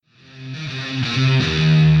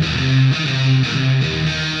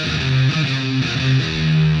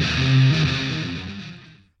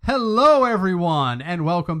and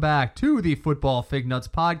welcome back to the Football Fig Nuts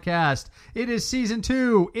podcast. It is season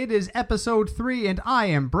 2. It is episode 3, and I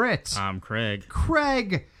am Britt. I'm Craig.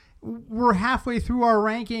 Craig, we're halfway through our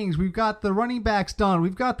rankings. We've got the running backs done.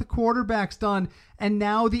 We've got the quarterbacks done. And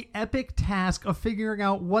now the epic task of figuring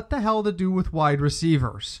out what the hell to do with wide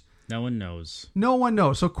receivers. No one knows. No one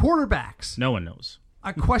knows. So quarterbacks. No one knows.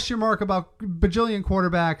 A question mark about bajillion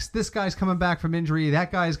quarterbacks. This guy's coming back from injury.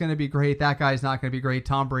 That guy's going to be great. That guy's not going to be great.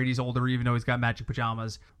 Tom Brady's older, even though he's got magic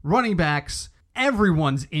pajamas. Running backs,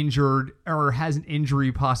 everyone's injured or has an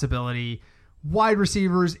injury possibility. Wide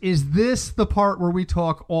receivers, is this the part where we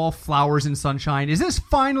talk all flowers and sunshine? Is this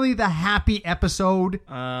finally the happy episode?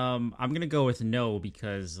 I'm going to go with no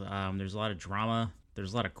because there's a lot of drama.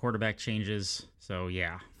 There's a lot of quarterback changes. So,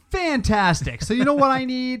 yeah. Fantastic. So you know what I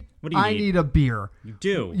need? What do you need? I need a beer. You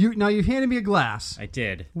do. Now you've handed me a glass. I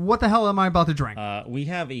did. What the hell am I about to drink? We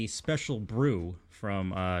have a special brew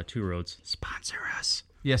from Two Roads. Sponsor us.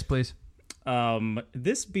 Yes, please.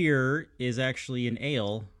 This beer is actually an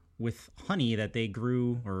ale with honey that they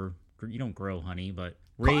grew, or you don't grow honey, but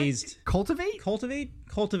raised.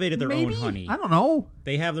 Cultivated their own honey. I don't know.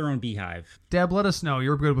 They have their own beehive. Deb, let us know.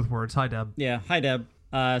 You're good with words. Hi, Deb. Yeah. Hi, Deb.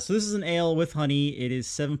 So this is an ale with honey. It is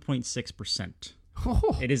 7.6%.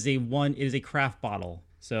 Oh. It is a craft bottle.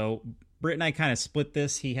 So Britt and I kind of split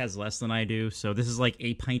this. He has less than I do. So this is like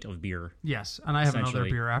a pint of beer. Yes, and I have another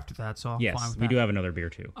beer after that. So I'm fine with that. We do have another beer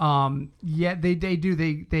too. Yeah, they do.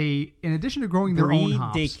 They in addition to growing their own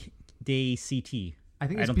hops. de CT. I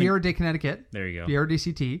think it's Bière de Connecticut. There you go. Bière de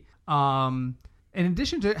CT. In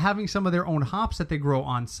addition to having some of their own hops that they grow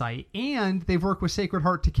on site, and they've worked with Sacred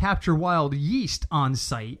Heart to capture wild yeast on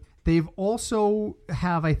site, they've also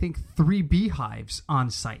have, I think, 3 beehives on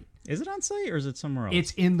site. Is it on site or is it somewhere else?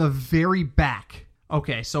 It's in the very back.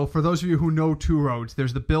 Okay, so for those of you who know Two Roads,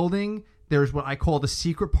 there's the building. There's what I call the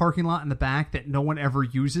secret parking lot in the back that no one ever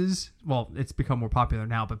uses. Well, it's become more popular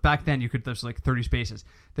now, but back then there's like 30 spaces.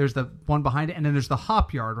 There's the one behind it, and then there's the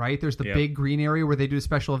hop yard, right? There's the big green area where they do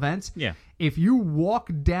special events. Yeah. If you walk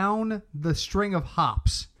down the string of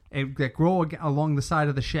hops that grow along the side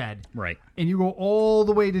of the shed, right, and you go all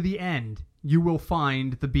the way to the end, you will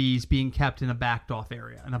find the bees being kept in a blocked-off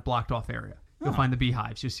area. You'll find the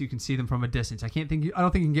beehives, just so you can see them from a distance. I don't think you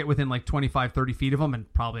can get within like 25, 30 feet of them,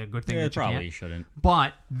 and probably a good thing that you probably can't. Shouldn't.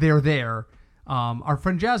 But they're there. Our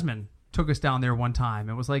friend Jasmine took us down there one time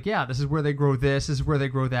and was like, yeah, this is where they grow this is where they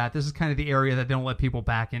grow that. This is kind of the area that they don't let people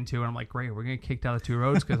back into. And I'm like, great, we're going to get kicked out of Two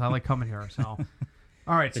Roads because I like coming here. So,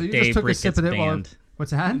 all right, so you just took a sip of it.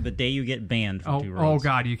 What's that? The day you get banned from Two Roads. Oh,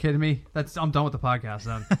 God, are you kidding me? I'm done with the podcast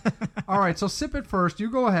then. All right, so sip it first. You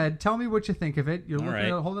go ahead. Tell me what you think of it. You're looking at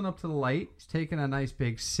it, holding up to the light. He's taking a nice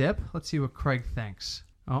big sip. Let's see what Craig thinks.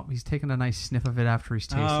 Oh, he's taking a nice sniff of it after he's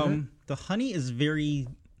tasted it. The honey is very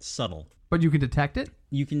subtle. But you can detect it?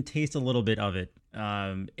 You can taste a little bit of it.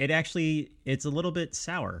 It's a little bit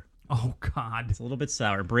sour. Oh, God. It's a little bit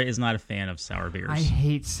sour. Britt is not a fan of sour beers. I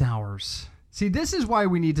hate sours. See, this is why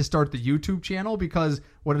we need to start the YouTube channel, because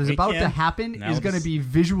what is about to happen is going to be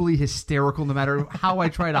visually hysterical no matter how I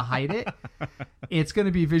try to hide it. It's going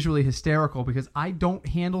to be visually hysterical because I don't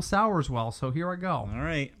handle sours well, so here I go. All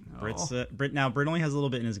right. Britt only has a little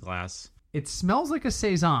bit in his glass. It smells like a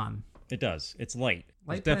Saison. It does. It's light.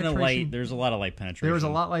 Light definitely light. There's a lot of light penetration. There's a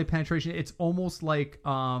lot of light penetration. It's almost like,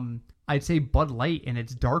 I'd say Bud Light in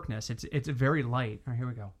its darkness. It's very light. All right, here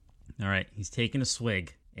we go. All right. He's taking a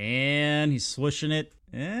swig. And he's swishing it.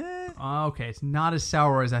 Okay, it's not as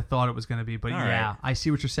sour as I thought it was going to be, but right. I see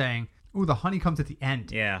what you're saying. Ooh, the honey comes at the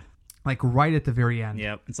end. Yeah. Like right at the very end.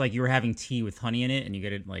 Yeah, it's like you were having tea with honey in it, and you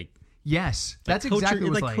get it like... Yes, that's exactly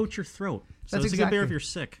what it's like. Coat your throat. So that's it's a good beer if you're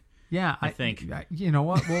sick. Yeah, I think. You know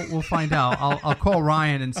what? We'll find out. I'll call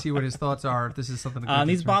Ryan and see what his thoughts are. If this is something.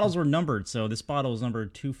 These bottles were numbered, so this bottle is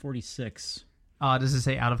numbered 246. Does it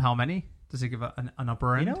say out of how many? Does it give an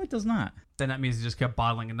upper end? It does not. Then that means they just kept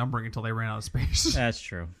bottling and numbering until they ran out of space. That's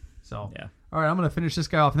true. So, yeah. All right, I'm going to finish this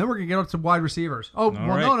guy off, and then we're going to get up to wide receivers. Oh, no,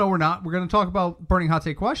 we're not. We're going to talk about burning hot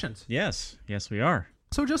take questions. Yes, we are.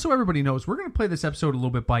 So just so everybody knows, we're going to play this episode a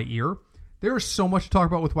little bit by ear. There is so much to talk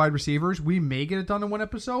about with wide receivers. We may get it done in one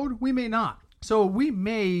episode. We may not. So we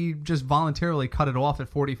may just voluntarily cut it off at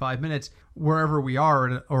 45 minutes wherever we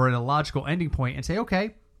are or at a logical ending point and say,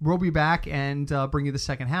 okay, we'll be back and bring you the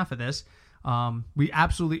second half of this.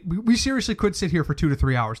 We seriously could sit here for 2 to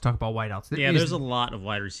 3 hours talk about wideouts. There's a lot of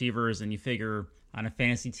wide receivers, and you figure on a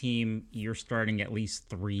fantasy team you're starting at least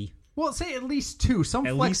 3. Well, say at least 2. Some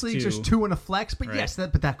flex leagues there's 2 in a flex, but right. Yes,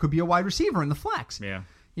 that could be a wide receiver in the flex. Yeah,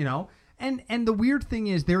 and the weird thing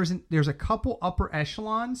is there's a couple upper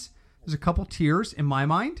echelons, there's a couple tiers in my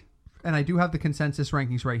mind and I do have the consensus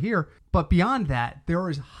rankings right here. But beyond that, there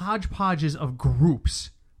is hodgepodges of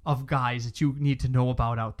groups of guys that you need to know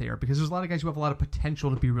about out there, because there's a lot of guys who have a lot of potential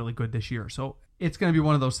to be really good this year. So it's going to be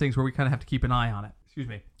one of those things where we kind of have to keep an eye on it. Excuse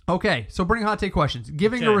me. Okay, so bring hot take questions.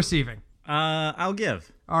 Giving or receiving? I'll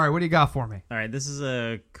give. All right, what do you got for me? All right, this is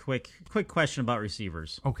a quick question about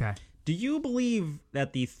receivers. Okay. Do you believe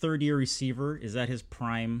that the third-year receiver is at his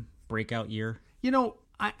prime breakout year? You know,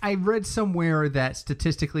 I read somewhere that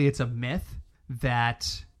statistically it's a myth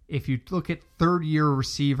that if you look at third-year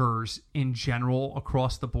receivers in general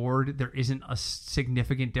across the board, there isn't a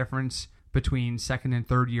significant difference between second and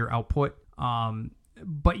third-year output.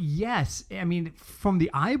 But yes, I mean, from the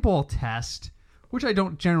eyeball test, which I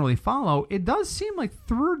don't generally follow, it does seem like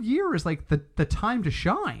third year is like the time to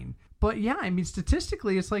shine. But yeah, I mean,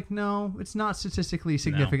 statistically, it's like, no, it's not statistically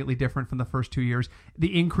significantly different from the first 2 years.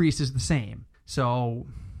 The increase is the same. So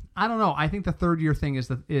I don't know. I think the third year thing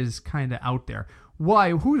is kind of out there.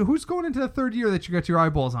 Why? Who's going into the third year that you got your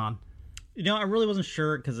eyeballs on? You know, I really wasn't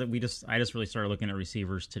sure because I just really started looking at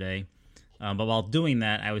receivers today. But while doing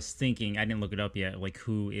that, I was thinking, I didn't look it up yet, like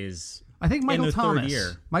who is I think Michael in the Thomas. third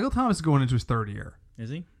year. Michael Thomas is going into his third year. Is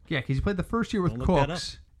he? Yeah, because he played the first year with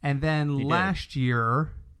Cooks. And then last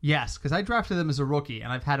year, yes, because I drafted him as a rookie,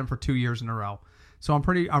 and I've had him for 2 years in a row. So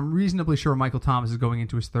I'm reasonably sure Michael Thomas is going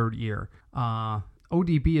into his third year.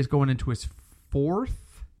 ODB is going into his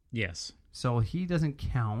fourth. Yes. So he doesn't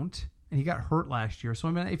count. And he got hurt last year. So,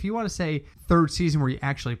 I mean, if you want to say third season where he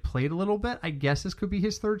actually played a little bit, I guess this could be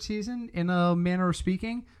his third season in a manner of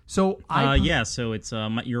speaking. So, so it's,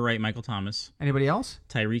 you're right, Michael Thomas. Anybody else?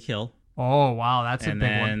 Tyreek Hill. Oh, wow, that's a big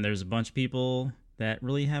one. And then there's a bunch of people that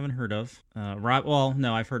really haven't heard of.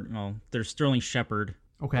 I've heard, there's Sterling Shepard.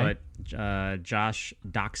 Okay. But Josh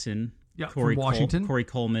Doxson. Yep, from Washington. Corey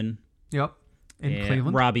Coleman. Yep, in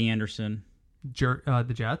Cleveland. Robbie Anderson.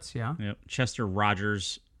 The Jets, yeah. Yep. Chester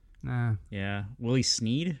Rogers. Yeah. Willie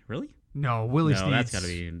Snead? Really? No, Willie Snead. No, that's got to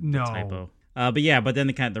be a typo. But then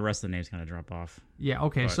the rest of the names kind of drop off. Yeah,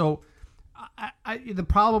 okay. So the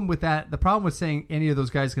problem with saying any of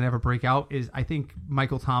those guys can ever break out is I think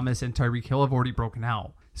Michael Thomas and Tyreek Hill have already broken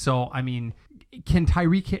out. So, I mean, can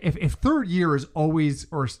Tyreek, if third year is always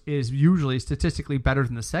or is usually statistically better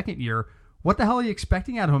than the second year, what the hell are you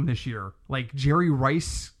expecting out of him this year? Like Jerry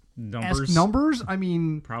Rice-esque numbers? I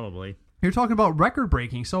mean, probably. You're talking about record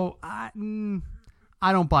breaking, so I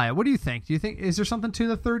don't buy it. What do you think? Is there something to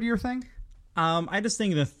the third year thing? I just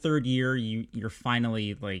think the third year you're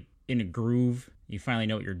finally like in a groove. You finally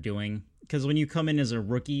know what you're doing. Because when you come in as a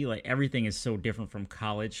rookie, like everything is so different from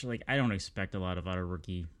college. Like I don't expect a lot out of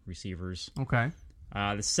rookie receivers. Okay.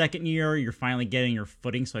 The second year you're finally getting your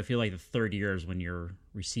footing, so I feel like the third year is when your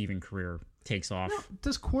receiving career takes off.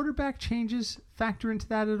 Does quarterback changes factor into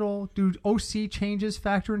that at all? Do OC changes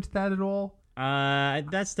factor into that at all?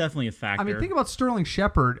 That's definitely a factor. I mean, think about Sterling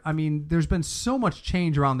Shepard. I mean, there's been so much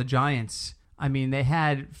change around the Giants. I mean, they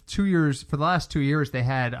had 2 years, for the last 2 years, they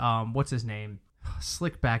had, what's his name?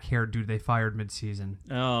 Slick back hair dude they fired midseason.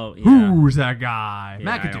 Oh, yeah. Who's that guy?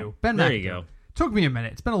 Yeah, McAdoo. Ben McAdoo. There you go. Took me a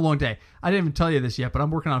minute. It's been a long day. I didn't even tell you this yet, but I'm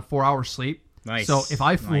working on 4 hours sleep. Nice. So if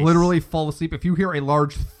I literally fall asleep, if you hear a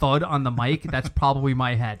large thud on the mic, that's probably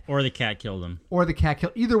my head. Or the cat killed him.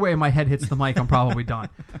 Either way, my head hits the mic, I'm probably done.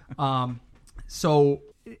 So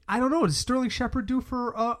I don't know. Does Sterling Shepard do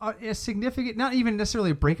for a significant, not even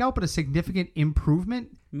necessarily a breakout, but a significant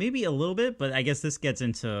improvement? Maybe a little bit, but I guess this gets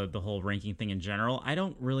into the whole ranking thing in general. I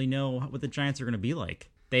don't really know what the Giants are going to be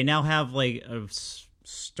like. They now have like a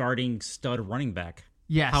starting stud running back.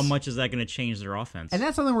 Yes. How much is that going to change their offense? And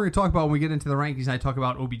that's something we're going to talk about when we get into the rankings and I talk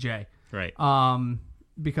about OBJ. Right.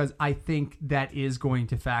 Because I think that is going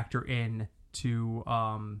to factor in to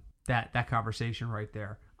that conversation right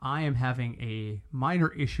there. I am having a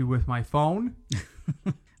minor issue with my phone.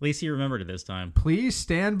 At least he remembered it this time. Please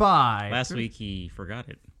stand by. Last week he forgot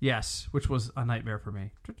it. Yes, which was a nightmare for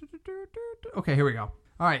me. Okay, here we go.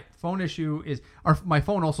 All right, phone issue is... my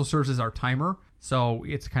phone also serves as our timer, so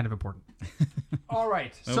it's kind of important. All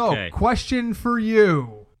right, so question for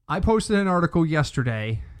you. I posted an article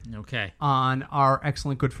yesterday on our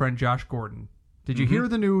excellent good friend Josh Gordon. Did you hear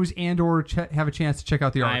the news and or have a chance to check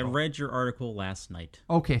out the article? I read your article last night.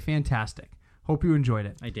 Okay, fantastic. Hope you enjoyed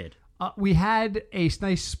it. I did. We had a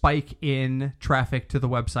nice spike in traffic to the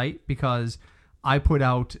website because I put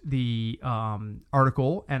out the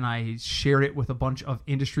article and I shared it with a bunch of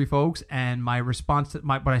industry folks. And my response to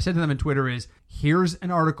what I said to them on Twitter is, here's an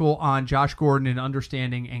article on Josh Gordon and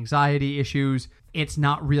understanding anxiety issues. It's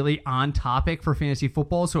not really on topic for fantasy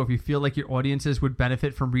football. So if you feel like your audiences would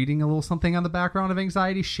benefit from reading a little something on the background of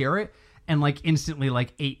anxiety, share it. And like instantly,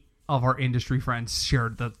 like 8 of our industry friends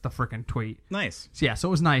shared the freaking tweet. Nice. So yeah, so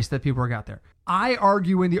it was nice that people got there. I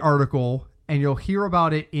argue in the article, and you'll hear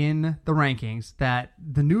about it in the rankings, that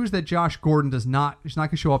the news that Josh Gordon is not going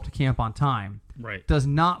to show up to camp on time, right, does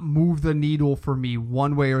not move the needle for me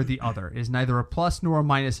one way or the other. It is neither a plus nor a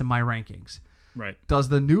minus in my rankings. Right. Does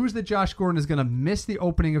the news that Josh Gordon is going to miss the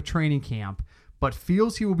opening of training camp, but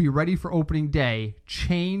feels he will be ready for opening day,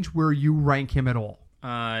 change where you rank him at all?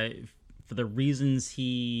 For the reasons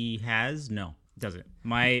he has, no, it doesn't.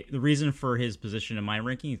 The reason for his position in my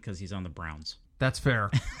ranking is because he's on the Browns. That's fair.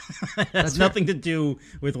 That's nothing to do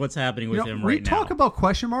with what's happening with him right now. We talk about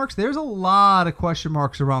question marks. There's a lot of question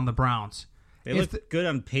marks around the Browns. They look good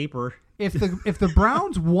on paper. If the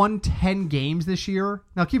Browns won 10 games this year,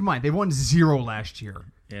 now keep in mind they won 0 last year.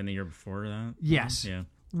 And the year before that? Yes. Yeah.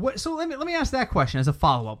 So let me ask that question as a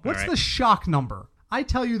follow-up. What's the shock number? I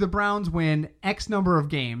tell you the Browns win X number of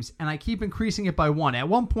games, and I keep increasing it by 1. At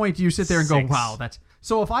one point, you sit there and go, wow, that's...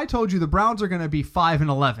 So if I told you the Browns are going to be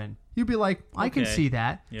 5-11, you'd be like, I can see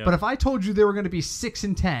that. Yep. But if I told you they were going to be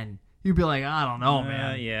 6-10, you'd be like, I don't know,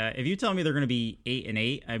 man. Yeah. If you tell me they're going to be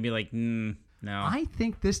 8-8, I'd be like, no. I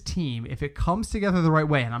think this team, if it comes together the right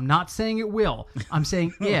way, and I'm not saying it will, I'm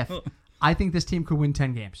saying if, I think this team could win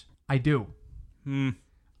 10 games. I do.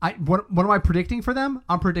 What am I predicting for them?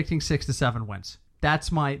 I'm predicting 6 to 7 wins.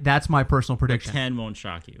 That's my personal prediction. But 10 won't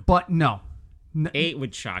shock you. But no. 8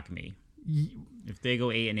 would shock me. If they go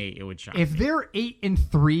 8-8, it would shock me. If they're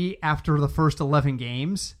 8-3 after the first 11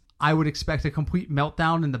 games, I would expect a complete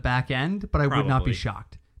meltdown in the back end, but I would not be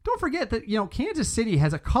shocked. Don't forget that, Kansas City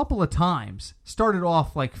has a couple of times started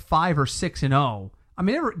off like 5 or 6-0. I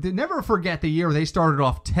mean, never forget the year they started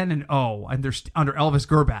off 10-0 under Elvis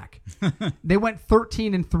Gerback. They went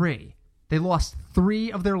 13-3. They lost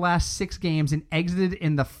 3 of their last 6 games and exited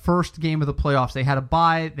in the first game of the playoffs. They had a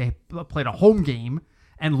bye. They played a home game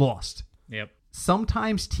and lost. Yep.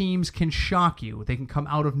 Sometimes teams can shock you. They can come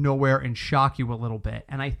out of nowhere and shock you a little bit.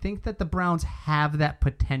 And I think that the Browns have that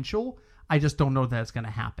potential. I just don't know that it's going to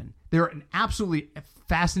happen. They're an absolutely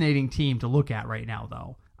fascinating team to look at right now,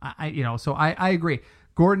 though. So I agree.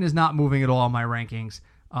 Gordon is not moving at all in my rankings.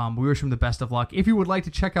 We wish him the best of luck. If you would like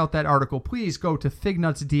to check out that article, please go to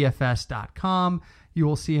fignutsdfs.com. You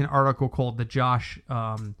will see an article called the Josh...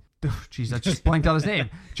 Jeez, I just blanked out his name.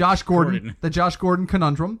 Josh Gordon. The Josh Gordon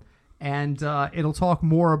Conundrum. And it'll talk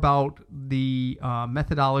more about the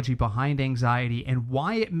methodology behind anxiety and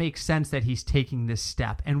why it makes sense that he's taking this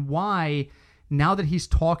step, and why, now that he's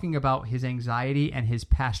talking about his anxiety and his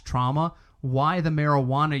past trauma, why the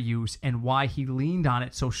marijuana use and why he leaned on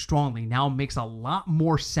it so strongly now makes a lot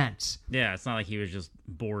more sense. Yeah, it's not like he was just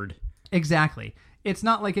bored. Exactly. It's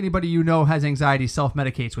not like anybody has anxiety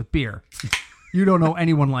self-medicates with beer. You don't know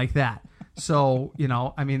anyone like that. So,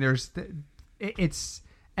 I mean, it's...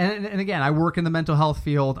 And again, I work in the mental health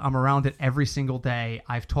field. I'm around it every single day.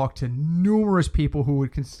 I've talked to numerous people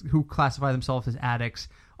who classify themselves as addicts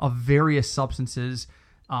of various substances.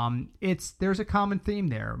 There's a common theme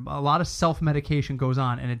there. A lot of self-medication goes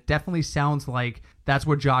on, and it definitely sounds like that's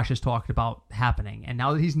what Josh is talking about happening. And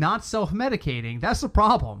now that he's not self-medicating, that's the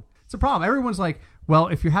problem. It's a problem. Everyone's like, well,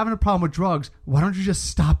 if you're having a problem with drugs, why don't you just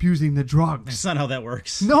stop using the drugs? That's not how that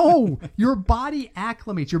works. No, your body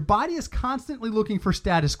acclimates. Your body is constantly looking for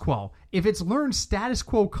status quo. If it's learned status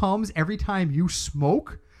quo comes every time you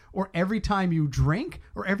smoke, or every time you drink,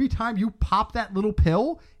 or every time you pop that little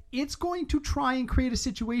pill, it's going to try and create a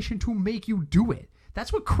situation to make you do it.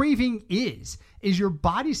 That's what craving is your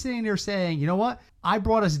body sitting there saying, you know what? I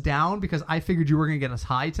brought us down because I figured you were going to get us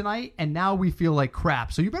high tonight, and now we feel like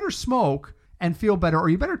crap. So you better smoke and feel better, or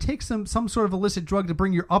you better take some sort of illicit drug to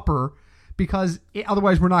bring your upper, because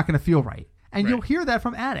otherwise we're not going to feel right. And You'll hear that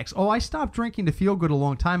from addicts. Oh, I stopped drinking to feel good a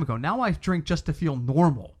long time ago. Now I drink just to feel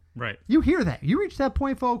normal. Right. You hear that. You reach that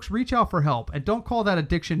point, folks, reach out for help. And don't call that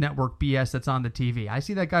addiction network BS that's on the TV. I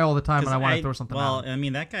see that guy all the time, and I want to throw something out. Well, I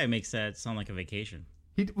mean, that guy makes that sound like a vacation.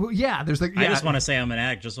 There's I just want to say I'm an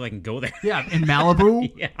addict just so I can go there. Yeah, in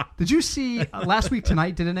Malibu. Yeah. Did you see, Last Week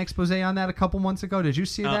Tonight did an expose on that a couple months ago? Did you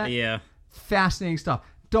see that? Yeah. Fascinating stuff.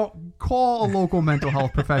 Don't call a local mental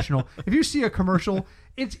health professional. If you see a commercial,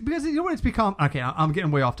 it's because you know what it's become. Okay, I'm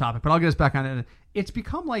getting way off topic, but I'll get us back on it. It's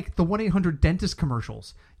become like the 1-800 dentist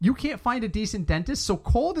commercials. You can't find a decent dentist, so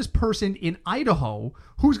call this person in Idaho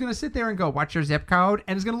who's going to sit there and go, "What's your zip code?"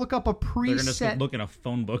 and is going to look up a preset. They're going to just look in a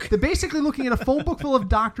phone book. They're basically looking at a phone book full of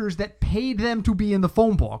doctors that paid them to be in the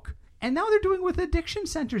phone book, and now they're doing with addiction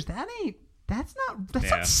centers. That's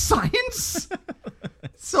not science.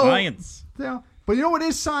 Science. Yeah. But you know what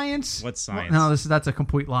is science? What's science? Well, no, that's a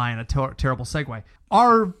complete lie and a terrible segue.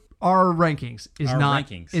 Our rankings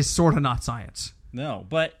is sort of not science. No,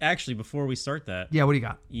 but actually, before we start that, Yeah, what do you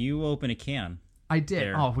got? you open a can. I did.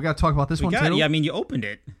 There. Oh, we got to talk about this one too? Yeah, I mean, you opened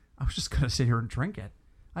it. I was just going to sit here and drink it.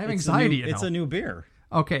 I have anxiety, It's a new beer.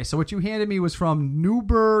 Okay, so what you handed me was from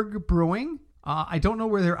Newburgh Brewing. I don't know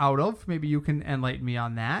where they're out of. Maybe you can enlighten me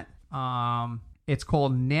on that. It's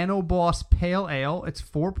called Nano Boss Pale Ale. It's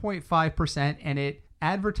 4.5%, and it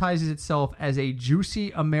advertises itself as a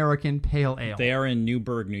juicy American pale ale. They are in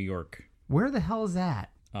Newburgh, New York. Where the hell is that?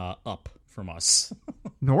 Up from us.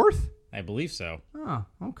 North? I believe so. Oh,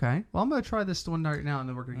 okay. Well, I'm going to try this one right now, and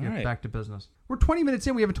then we're going to get right. back to business. We're 20 minutes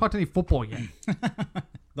in. We haven't talked any football yet.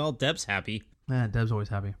 Well, Deb's happy. Deb's always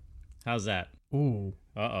happy. How's that? Ooh.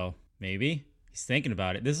 Uh-oh. Maybe? He's thinking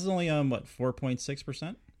about it. This is only,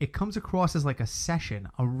 4.6%? It comes across as like a session,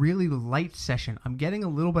 a really light session. I'm getting a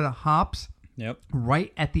little bit of hops Yep.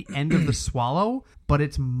 right at the end of the swallow, but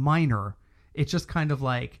it's minor. It's just kind of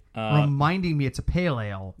like reminding me it's a pale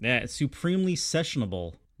ale. Yeah, it's supremely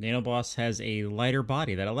sessionable. Nano Boss has a lighter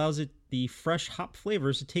body that allows it the fresh hop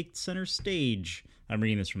flavors to take center stage. I'm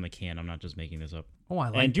reading this from the can. I'm not just making this up. Oh, I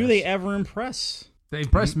like And do this. they ever impress? They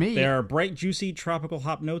impress me. There are bright, juicy, tropical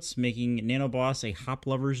hop notes, making Nano Boss a hop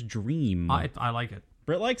lover's dream. I like it.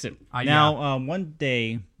 Britt likes it. Yeah. One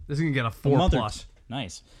day... This is going to get a 4 plus.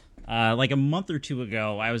 Nice. Like a month or two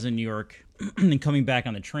ago, I was in New York and coming back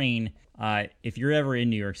on the train. If you're ever in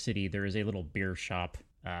New York City, there is a little beer shop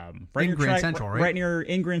right in Grand Central, right?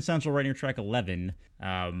 In Grand Central, right near track 11.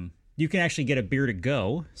 You can actually get a beer to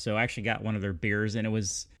go. So I actually got one of their beers, and it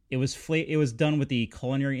was done with the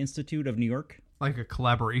Culinary Institute of New York. Like a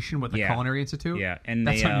collaboration with the Culinary Institute? Yeah, and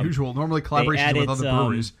that's unusual. Normally collaborations with other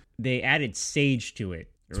breweries. They added sage to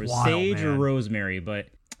it. There was wild, sage or man. rosemary, but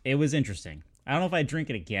it was interesting. I don't know if I'd drink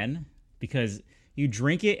it again, because you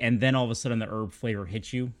drink it and then all of a sudden the herb flavor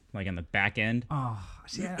hits you, like on the back end. Oh,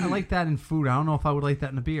 see, I like that in food. I don't know if I would like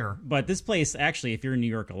that in a beer. But this place, actually, if you're in New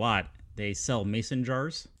York a lot, they sell mason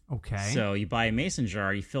jars. Okay. So you buy a mason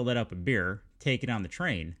jar, you fill that up with beer, take it on the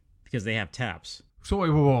train, because they have taps. So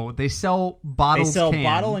wait, whoa. They sell bottles, They sell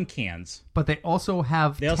bottle and cans. but they also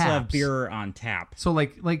have They also have taps. beer on tap. So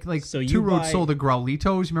like So Two you Roads buy- sold the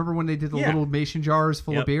Graulitos. Remember when they did the Yeah. little mason jars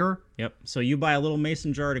full of beer? Yep. So you buy a little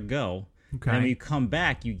mason jar to go. Okay. And when you come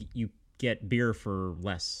back, you get beer for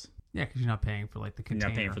less. Yeah, because you're not paying for like the You're container.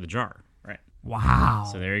 not paying for the jar. Right. Wow.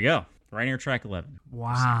 So there you go. Right near track 11.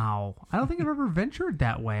 Wow. I don't think I've ever ventured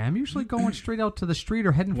that way. I'm usually going straight out to the street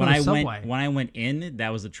or heading for When the I subway. when I went in, that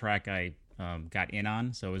was the track I got in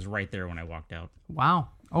on, so it was right there when I walked out. Wow.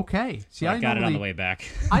 Okay. See, So I got it on the way back.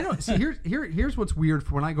 I don't see. Here's what's weird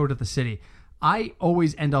for when I go to the city. I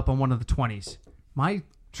always end up on one of the 20s.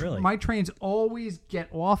 Really? My trains always get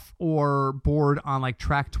off or board on like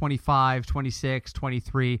track 25, 26,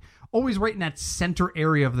 23, always right in that center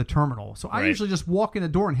area of the terminal. So I Right. usually just walk in the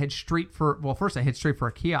door and head straight for, well, first I head straight for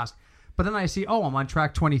a kiosk, but then I see, oh, I'm on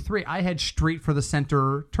track 23. I head straight for the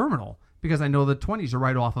center terminal because I know the 20s are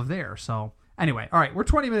right off of there. So anyway, all right, we're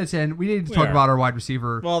 20 minutes in. We need to talk about our wide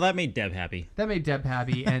receiver. Well, that made Deb happy. That made Deb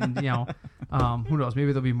happy, and who knows?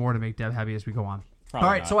 Maybe there'll be more to make Deb happy as we go on. Probably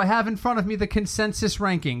All right, not. so I have in front of me the consensus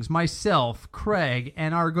rankings. Myself, Craig,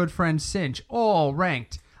 and our good friend Cinch, all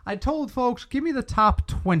ranked. I told folks, give me the top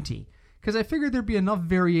 20, because I figured there'd be enough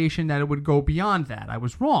variation that it would go beyond that. I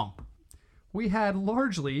was wrong. We had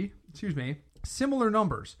largely, similar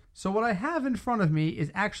numbers. So what I have in front of me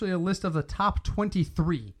is actually a list of the top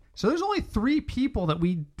 23. So there's only 3 people that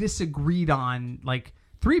we disagreed on, like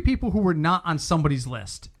 3 people who were not on somebody's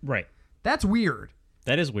list. Right. That's weird.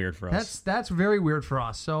 That is weird for us. That's very weird for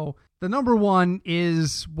us. So the number one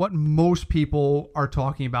is what most people are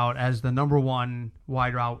talking about as the number one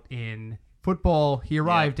wide route in football. He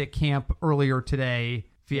arrived at camp earlier today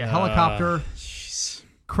via helicopter. Jeez.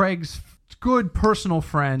 Craig's good personal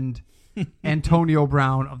friend, Antonio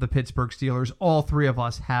Brown of the Pittsburgh Steelers. All 3 of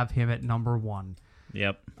us have him at number 1.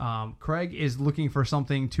 Yep. Craig is looking for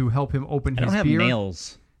something to help him open I his don't have beer.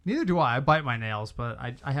 nails. Neither do I. I bite my nails, but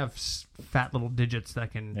I have fat little digits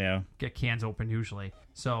that can get cans open usually.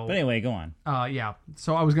 So, But anyway, go on. yeah.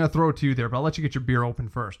 So I was going to throw it to you there, but I'll let you get your beer open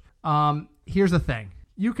first. Here's the thing.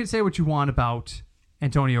 You can say what you want about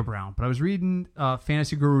Antonio Brown, but I was reading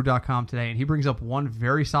fantasyguru.com today, and he brings up one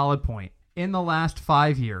very solid point. In the last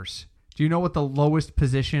 5 years, do you know what the lowest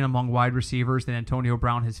position among wide receivers that Antonio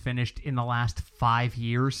Brown has finished in the last 5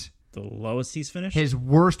 years? The lowest he's finished? His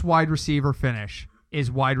worst wide receiver finish is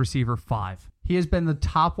wide receiver 5. He has been the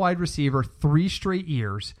top wide receiver 3 straight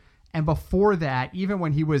years. And before that, even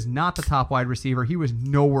when he was not the top wide receiver, he was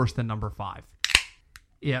no worse than number 5.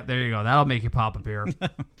 Yeah, there you go. That'll make you pop a beer.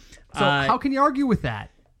 So how can you argue with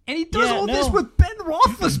that? And he does all this with Ben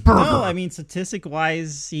Roethlisberger. No, I mean,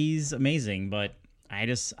 statistic-wise, he's amazing, but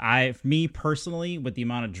Me personally, with the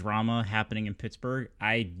amount of drama happening in Pittsburgh,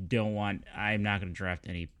 I'm not going to draft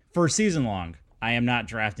any for season long. I am not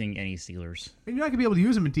drafting any Steelers. And you're not going to be able to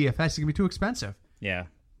use them in DFS. It's going to be too expensive. Yeah.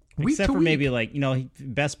 Week Except to for week. maybe like,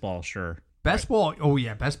 best ball, sure. Best ball. Oh,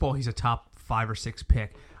 yeah. Best ball. He's a top 5 or 6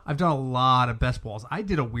 pick. I've done a lot of best balls. I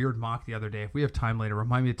did a weird mock the other day. If we have time later,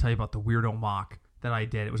 remind me to tell you about the weirdo mock that I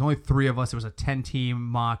did. It was only 3 of us. It was a 10-team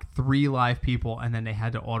mock, 3 live people, and then they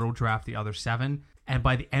had to auto draft the other 7. And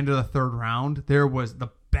by the end of the 3rd round, there was the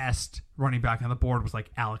best running back on the board was like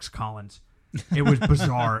Alex Collins. It was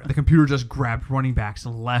bizarre. The computer just grabbed running backs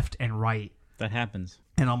left and right. That happens.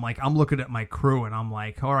 And I'm looking at my crew, and I'm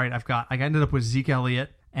like, all right, I ended up with Zeke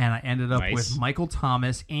Elliott, and I ended up with Michael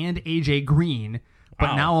Thomas and AJ Green.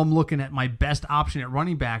 But now I'm looking at my best option at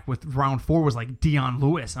running back with round 4 was like Dion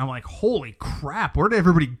Lewis. And I'm like, holy crap, where did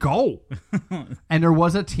everybody go? And there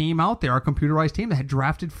was a team out there, a computerized team that had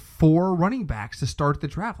drafted 4 running backs to start the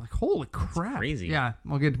draft. Like, holy crap. That's crazy. Yeah,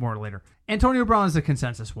 we'll get to more later. Antonio Brown is the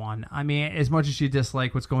consensus one. I mean, as much as you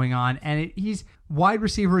dislike what's going on, and he's wide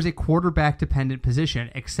receiver is a quarterback-dependent position,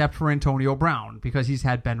 except for Antonio Brown, because he's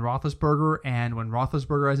had Ben Roethlisberger, and when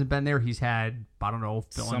Roethlisberger hasn't been there, he's had, I don't know,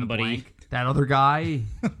 fill in the blank. That other guy.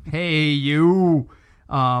 Hey, you.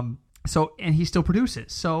 And he still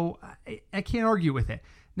produces. So I can't argue with it.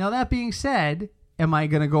 Now, that being said, am I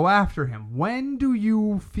going to go after him? When do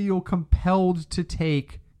you feel compelled to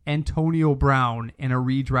take Antonio Brown in a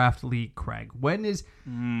redraft league, Craig? When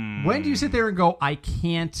do you sit there and go, I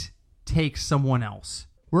can't take someone else?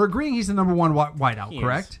 We're agreeing he's the number 1 wideout,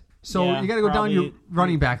 correct? So you got to go down your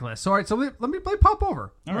running back list. So, all right, so let me pop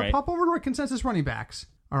over. Pop over to our consensus running backs.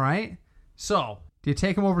 All right? So, do you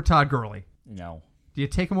take him over Todd Gurley? No. Do you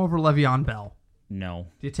take him over Le'Veon Bell? No.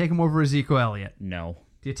 Do you take him over Ezekiel Elliott? No.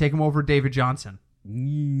 Do you take him over David Johnson?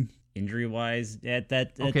 Injury-wise,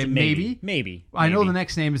 that's okay, a maybe. I know the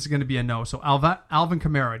next name is going to be a no. So Alvin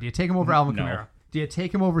Kamara. Do you take him over Alvin Kamara? Do you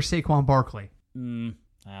take him over Saquon Barkley?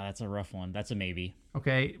 That's a rough one. That's a maybe.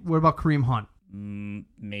 Okay, what about Kareem Hunt?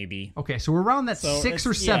 Maybe. Okay, so we're around that 6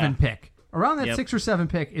 or 7 pick. Around that 6 or 7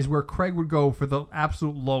 pick is where Craig would go for the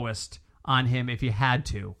absolute lowest on him if you had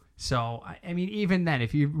to. So, I mean, even then,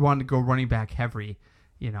 if you want to go running back heavy,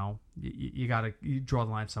 you got to draw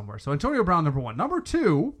the line somewhere. So, Antonio Brown, number 1. Number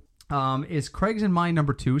 2 is Craig's and mine,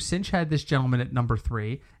 number 2. Cinch had this gentleman at number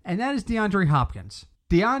 3, and that is DeAndre Hopkins.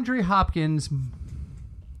 DeAndre Hopkins,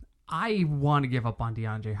 I want to give up on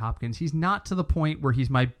DeAndre Hopkins. He's not to the point where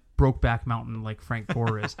he's my Brokeback Mountain like Frank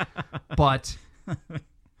Gore is, but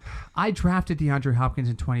I drafted DeAndre Hopkins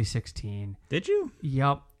in 2016. Did you?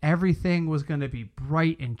 Yep. Everything was going to be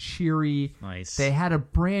bright and cheery. Nice. They had a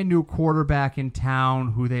brand new quarterback in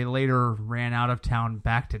town who they later ran out of town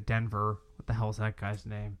back to Denver. What the hell is that guy's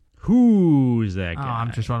name? Who's that guy? Oh,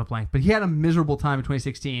 I'm just drawing a blank. But he had a miserable time in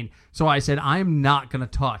 2016. So I said, I'm not going to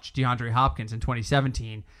touch DeAndre Hopkins in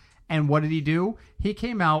 2017. And what did he do? He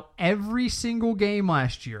came out every single game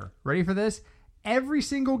last year. Ready for this? Every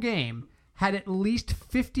single game had at least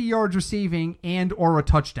 50 yards receiving and or a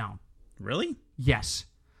touchdown. Really? Yes.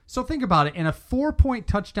 So think about it. In a 4-point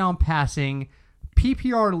touchdown passing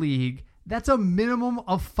PPR league, that's a minimum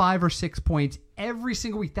of 5 or 6 points every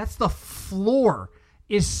single week. That's the floor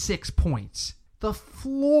is 6 points. The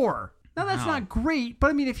floor. Now, that's not great, but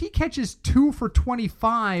I mean, if he catches 2 for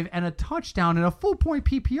 25 and a touchdown in a full point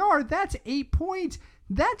PPR, that's 8 points.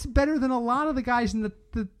 That's better than a lot of the guys in the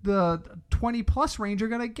 20-plus range are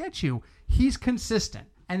going to get you. He's consistent,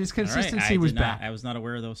 and his consistency was back. I was not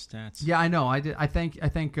aware of those stats. Yeah, I know. I did. I think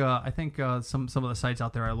some of the sites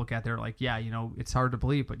out there I look at, they're like, yeah, it's hard to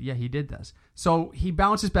believe, but yeah, he did this. So he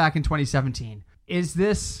bounces back in 2017. Is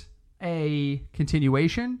this a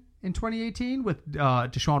continuation in 2018 with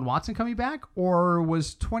Deshaun Watson coming back, or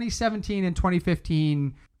was 2017 and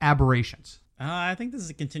 2015 aberrations? I think this is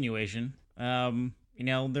a continuation.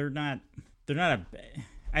 They're not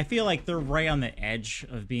I feel like they're right on the edge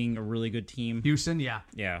of being a really good team. Houston, yeah.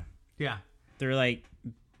 They're like,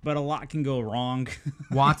 but a lot can go wrong.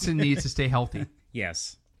 Watson needs to stay healthy.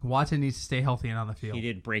 Yes. Watson needs to stay healthy and on the field. He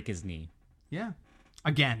did break his knee. Yeah.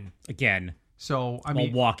 Again. So, I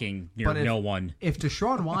mean, while walking near no one. If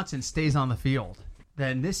Deshaun Watson stays on the field,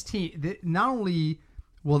 then this team, not only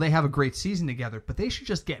will they have a great season together, but they should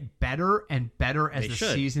just get better and better as the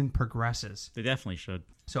season progresses. They definitely should.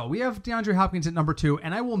 So we have DeAndre Hopkins at number 2,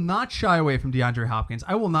 and I will not shy away from DeAndre Hopkins.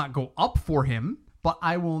 I will not go up for him, but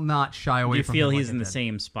I will not shy away from him. Do you feel he's in the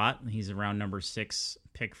same spot? He's around number 6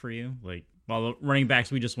 pick for you? Like, while the running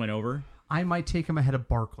backs we just went over? I might take him ahead of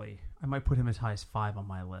Barkley. I might put him as high as 5 on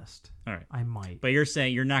my list. All right. I might. But you're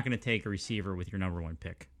saying you're not going to take a receiver with your number 1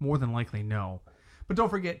 pick? More than likely, no. But don't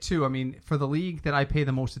forget, too, I mean, for the league that I pay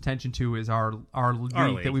the most attention to is our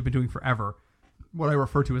league that we've been doing forever. What I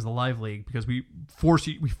refer to as the live league, because we force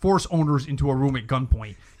owners into a room at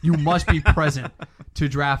gunpoint. You must be present to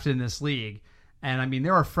draft in this league. And I mean,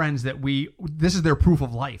 there are friends that this is their proof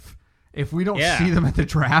of life. If we don't see them at the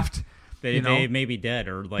draft, they may be dead,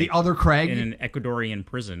 or like the other Craig in an Ecuadorian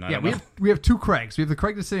prison. We have two Craigs. We have the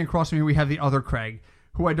Craig that's sitting across from me. We have the other Craig,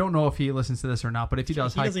 who I don't know if he listens to this or not, but if he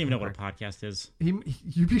does, he doesn't even know what a podcast is.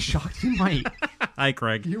 You'd be shocked. He might. Hi,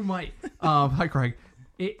 Craig. You might. Hi, Craig.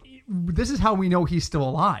 This is how we know he's still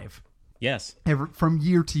alive. Yes. From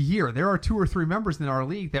year to year. There are 2 or 3 members in our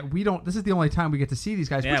league that we don't... This is the only time we get to see these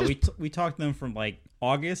guys. Yeah, we talked to them from like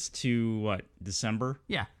August to, December?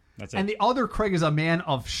 Yeah. That's it. And the other Craig is a man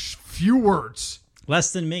of few words.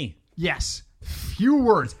 Less than me. Yes. Few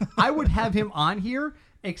words. I would have him on here,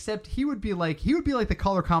 except he would be like the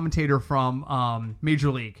color commentator from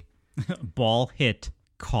Major League. Ball hit,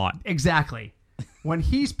 caught. Exactly. When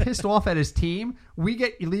he's pissed off at his team, we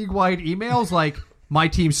get league-wide emails like, my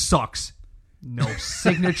team sucks. No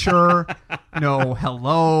signature. No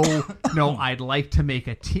hello. No, I'd like to make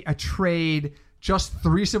a trade. Just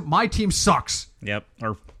 3 my team sucks. Yep.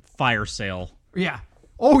 Or fire sale. Yeah.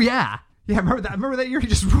 Oh, yeah. Yeah, remember that year? He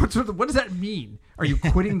just wrote, what does that mean? Are you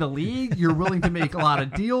quitting the league? You're willing to make a lot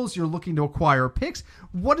of deals. You're looking to acquire picks.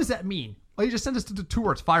 What does that mean? Oh, you just sent us to the 2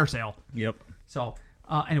 words, fire sale. Yep. So,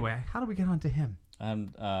 anyway, how do we get on to him?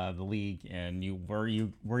 The league, and where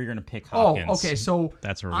you're going to pick Hopkins. Oh, okay. So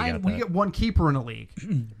that's where we get one keeper in a league.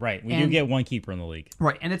 Right. We do get one keeper in the league.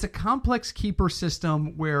 Right, and it's a complex keeper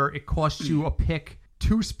system where it costs you a pick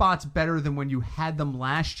 2 spots better than when you had them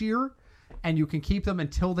last year, and you can keep them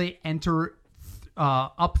until they enter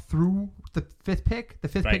up through the 5th pick. The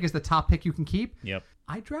 5th pick is the top pick you can keep. Yep.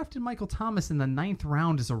 I drafted Michael Thomas in the 9th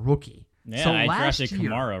round as a rookie. Yeah, so I drafted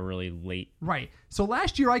Kamara really late. Right. So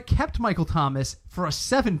last year I kept Michael Thomas for a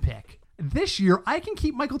 7 pick. This year I can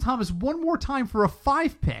keep Michael Thomas one more time for a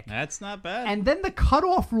 5 pick. That's not bad. And then the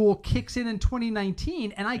cutoff rule kicks in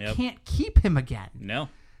 2019, and I can't keep him again. No.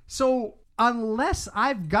 So unless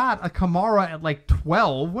I've got a Kamara at like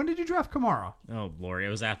 12, when did you draft Kamara? Oh, Lord, it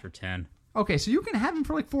was after 10. Okay, so you can have him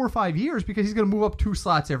for like 4 or 5 years because he's going to move up 2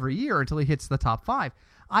 slots every year until he hits the top 5.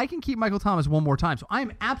 I can keep Michael Thomas one more time. So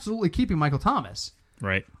I'm absolutely keeping Michael Thomas.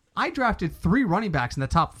 Right. I drafted 3 running backs in the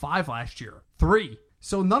top 5 last year. 3.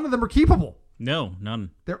 So none of them are keepable. No,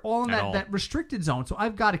 none. They're all in that restricted zone. So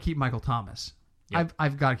I've got to keep Michael Thomas. Yep.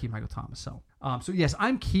 I've got to keep Michael Thomas. So yes,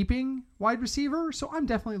 I'm keeping wide receiver. So I'm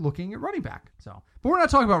definitely looking at running back. So, but we're not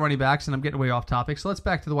talking about running backs, and I'm getting way off topic. So let's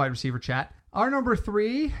back to the wide receiver chat. Our number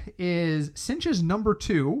 3 is Cinch's number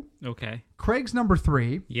 2. Okay. Craig's number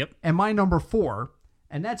 3. Yep. And my number 4.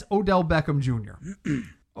 And that's Odell Beckham Jr.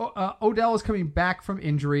 Odell is coming back from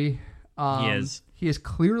injury. He is. He is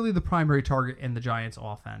clearly the primary target in the Giants'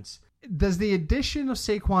 offense. Does the addition of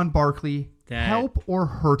Saquon Barkley help or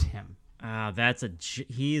hurt him?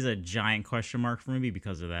 He's a giant question mark for me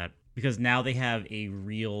because of that. Because now they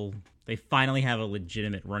finally have a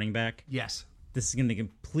legitimate running back. Yes. This is going to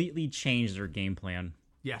completely change their game plan.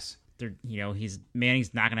 Yes.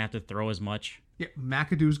 Manning's not going to have to throw as much. Yeah,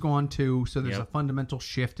 McAdoo's gone too, so there's a fundamental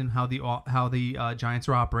shift in how the Giants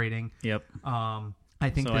are operating. Yep. I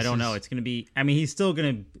think. So I don't know. It's going to be. I mean, he's still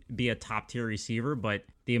going to be a top tier receiver, but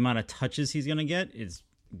the amount of touches he's going to get is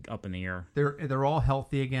up in the air. They're all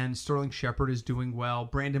healthy again. Sterling Shepard is doing well.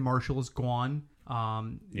 Brandon Marshall is gone.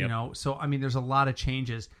 You know, so I mean, there's a lot of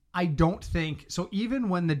changes. I don't think so. Even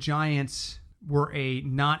when the Giants were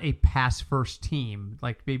not a pass first team,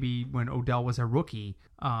 like maybe when Odell was a rookie,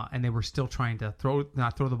 and they were still trying to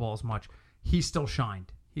not throw the ball as much, he still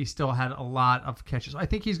shined. He still had a lot of catches. I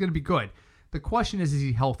think he's going to be good. The question is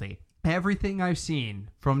he healthy? Everything I've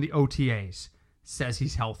seen from the OTAs says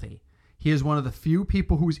he's healthy. He is one of the few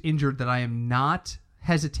people who's injured that I am not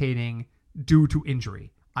hesitating due to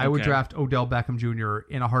injury. I would draft Odell Beckham Jr.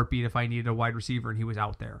 in a heartbeat if I needed a wide receiver and he was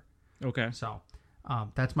out there. Okay. So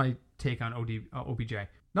that's my take on OBJ.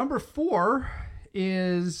 Number 4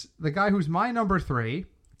 is the guy who's my number 3,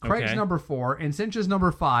 Craig's number 4, and Cinch's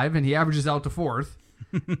number 5, and he averages out to 4th.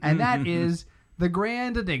 And that is the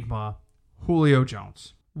grand enigma, Julio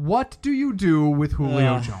Jones. What do you do with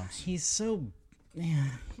Julio Jones? He's so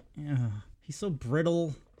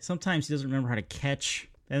brittle. Sometimes he doesn't remember how to catch.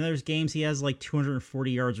 And there's games he has like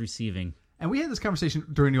 240 yards receiving. And we had this conversation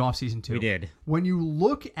during the offseason too. We did. When you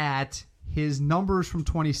look at his numbers from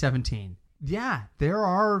 2017, there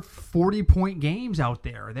are 40-point games out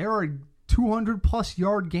there. There are 200-plus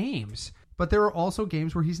yard games. But there are also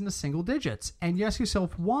games where he's in the single digits. And you ask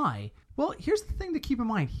yourself, why? Well, here's the thing to keep in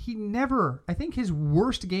mind. I think his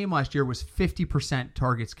worst game last year was 50%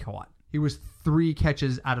 targets caught. He was 3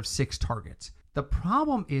 catches out of 6 targets. The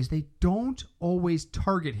problem is they don't always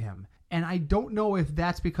target him. And I don't know if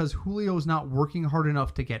that's because Julio's not working hard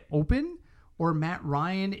enough to get open, or Matt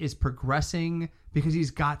Ryan is progressing because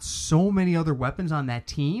he's got so many other weapons on that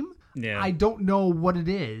team. Yeah. I don't know what it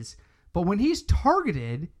is. But when he's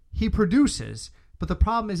targeted, he produces. But the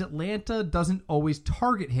problem is Atlanta doesn't always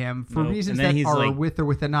target him for reasons that are with or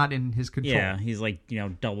with not in his control. Yeah, he's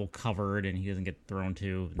double covered and he doesn't get thrown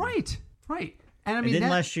to. Right. And I mean, didn't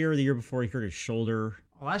last year or the year before he hurt his shoulder?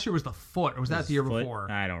 Well, last year was the foot. Or was that the year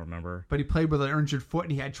before? I don't remember. But he played with an injured foot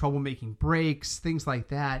and he had trouble making breaks, things like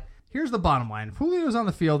that. Here's the bottom line. If Julio's on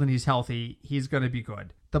the field and he's healthy, he's going to be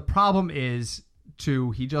good. The problem is,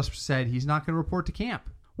 he just said he's not going to report to camp.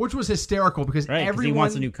 Which was hysterical because he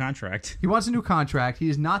wants a new contract. He wants a new contract. He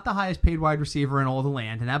is not the highest paid wide receiver in all the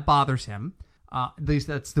land, and that bothers him. At least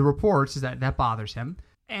that's the reports, is that bothers him.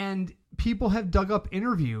 And people have dug up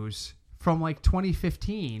interviews from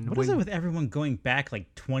 2015. What is it with everyone going back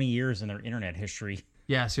 20 years in their internet history?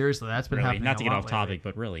 Yeah, seriously, that's been happening. Not to get off lately. Topic,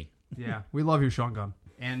 but really. Yeah, we love you, Sean Gunn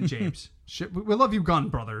and James. We love you, Gunn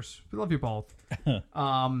brothers. We love you both.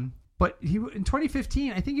 But in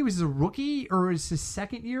 2015, I think he was a rookie, or was his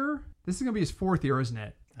second year? This is going to be his 4th year, isn't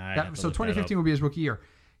it? So 2015 will be his rookie year.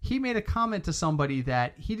 He made a comment to somebody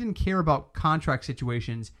that he didn't care about contract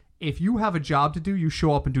situations. If you have a job to do, you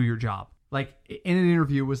show up and do your job. In an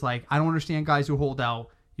interview, was I don't understand guys who hold out.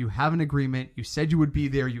 You have an agreement. You said you would be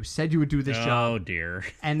there. You said you would do this job. Oh, dear.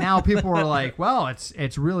 And now people are like, well,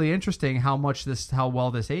 it's really interesting how well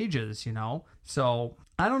this ages, So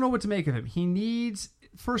I don't know what to make of him. He needs...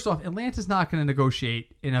 First off, Atlanta's not going to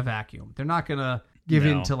negotiate in a vacuum. They're not going to give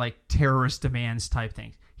in to terrorist demands type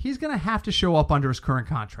things. He's going to have to show up under his current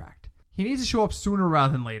contract. He needs to show up sooner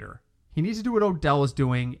rather than later. He needs to do what Odell is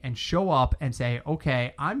doing and show up and say,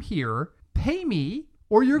 okay, I'm here, pay me,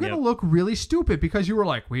 or you're going to look really stupid because you were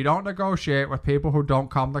like, we don't negotiate with people who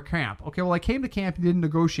don't come to camp. Okay, well, I came to camp, you didn't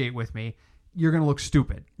negotiate with me. You're going to look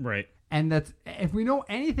stupid. Right. And that's, if we know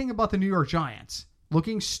anything about the New York Giants,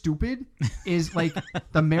 looking stupid is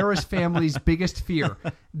the Maris family's biggest fear.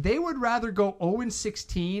 They would rather go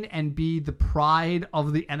 0-16 and be the pride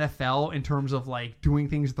of the NFL in terms of doing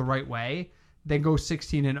things the right way than go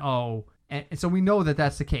 16-0. And so we know that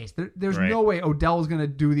that's the case. There's no way Odell is going to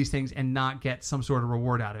do these things and not get some sort of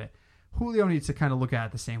reward out of it. Julio needs to kind of look at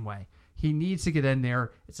it the same way. He needs to get in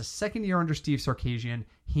there. It's a second year under Steve Sarkisian.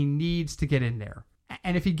 He needs to get in there.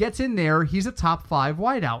 And if he gets in there, he's a top 5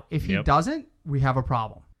 wideout. If he doesn't, we have a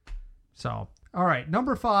problem. So, all right.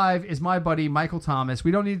 Number 5 is my buddy, Michael Thomas.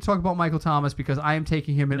 We don't need to talk about Michael Thomas because I am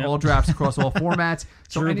taking him in all drafts across all formats.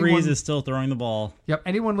 So Drew Brees is still throwing the ball. Yep.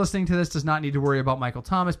 Anyone listening to this does not need to worry about Michael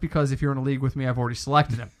Thomas because if you're in a league with me, I've already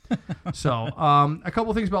selected him. So, a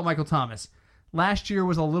couple things about Michael Thomas. Last year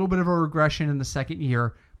was a little bit of a regression in the second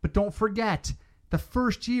year, but don't forget, the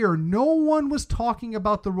first year, no one was talking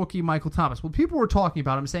about the rookie Michael Thomas. Well, people were talking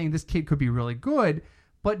about him, saying this kid could be really good,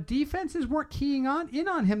 but defenses weren't keying in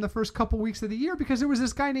on him the first couple weeks of the year because there was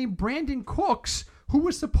this guy named Brandon Cooks who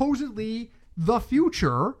was supposedly the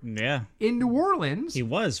future in New Orleans. He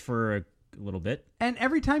was for a little bit. And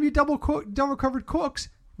every time you double covered Cooks,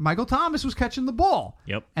 Michael Thomas was catching the ball.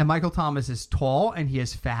 Yep. And Michael Thomas is tall and he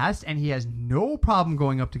is fast and he has no problem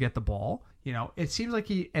going up to get the ball. It seems like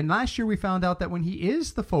and last year we found out that when he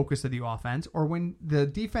is the focus of the offense or when the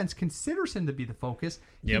defense considers him to be the focus,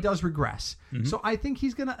 he does regress. Mm-hmm. So I think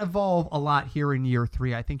he's going to evolve a lot here in year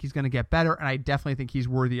 3. I think he's going to get better, and I definitely think he's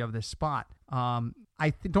worthy of this spot.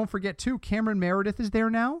 Don't forget, too, Cameron Meredith is there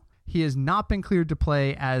now. He has not been cleared to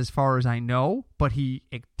play as far as I know, but he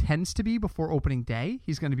intends to be before opening day.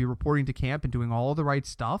 He's going to be reporting to camp and doing all the right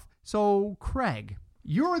stuff. So, Craig,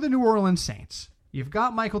 you're the New Orleans Saints. You've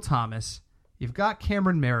got Michael Thomas. You've got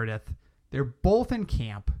Cameron Meredith. They're both in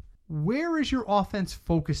camp. Where is your offense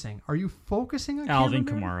focusing? Are you focusing on Alvin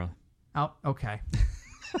Cameron Kamara? Okay.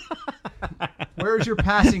 Where is your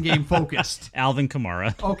passing game focused? Alvin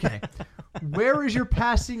Kamara. Okay. Where is your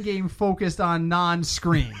passing game focused on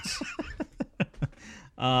non-screens?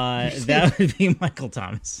 That would be Michael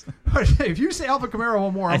Thomas. If you say Alvin Kamara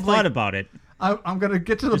one more, I thought about it. I'm gonna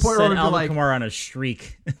get to the Just point where I'm Alvin Kamara on a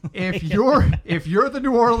streak. if you're the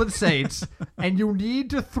New Orleans Saints and you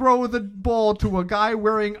need to throw the ball to a guy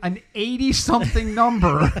wearing an 80-something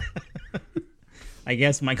number, I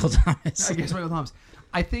guess Michael Thomas.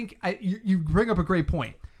 I think you bring up a great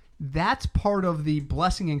point. That's part of the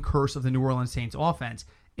blessing and curse of the New Orleans Saints offense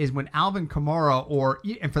is when Alvin Kamara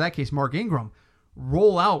and for that case Mark Ingram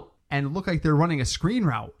roll out and look like they're running a screen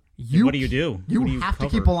route. What do you do? You do you have cover?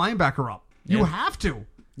 to keep a linebacker up. Yeah. You have to.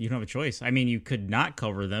 You don't have a choice. I mean, you could not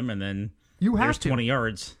cover them, and then you have there's to. 20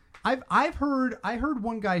 yards. I heard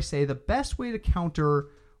one guy say the best way to counter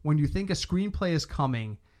when you think a screenplay is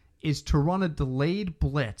coming is to run a delayed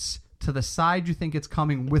blitz to the side you think it's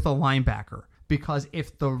coming with a linebacker. Because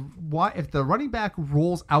if the running back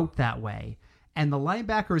rolls out that way and the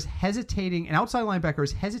linebacker is hesitating, an outside linebacker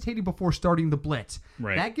is hesitating before starting the blitz,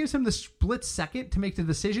 that gives him the split second to make the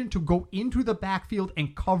decision to go into the backfield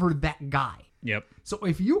and cover that guy. Yep. So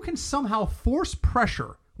if you can somehow force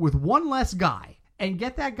pressure with one less guy and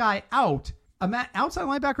get that guy out, outside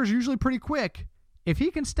linebacker is usually pretty quick. If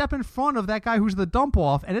he can step in front of that guy who's the dump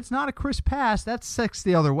off and it's not a crisp pass, that's 6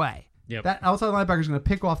 the other way. Yep. That outside linebacker is going to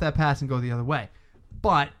pick off that pass and go the other way.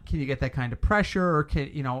 But can you get that kind of pressure? Or can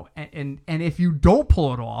and if you don't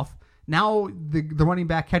pull it off, now the running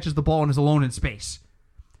back catches the ball and is alone in space.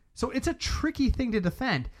 So it's a tricky thing to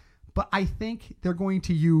defend. But I think they're going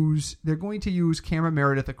to use Cameron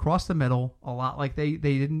Meredith across the middle a lot like they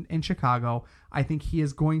did in Chicago. I think he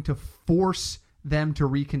is going to force them to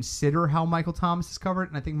reconsider how Michael Thomas is covered,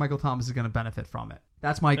 and I think Michael Thomas is going to benefit from it.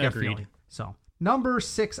 That's my gut feeling. So number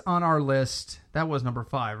 6 on our list. That was number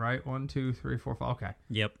 5, right? 1, 2, 3, 4, 5. Okay.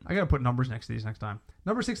 Yep. I got to put numbers next to these next time.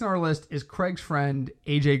 Number 6 on our list is Craig's friend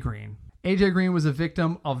AJ Green. AJ Green was a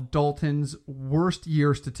victim of Dalton's worst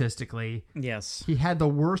year statistically. Yes. He had the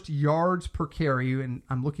worst yards per carry, and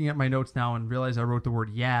I'm looking at my notes now and realize I wrote the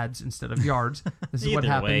word yads instead of yards. This is what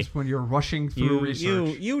happens when you're rushing through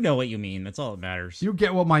research. You know what you mean. That's all that matters. You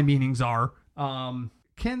get what my meanings are.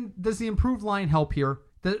 Does the improved line help here?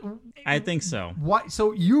 I think so. Why?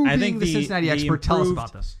 So you being the Cincinnati expert, tell us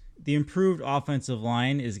about this. The improved offensive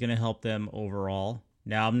line is going to help them overall.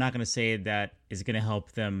 Now, I'm not going to say that is going to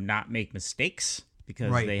help them not make mistakes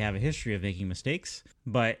because they have a history of making mistakes.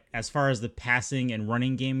 But as far as the passing and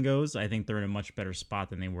running game goes, I think they're in a much better spot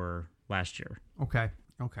than they were last year. Okay.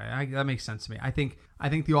 That makes sense to me. I think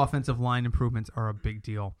the offensive line improvements are a big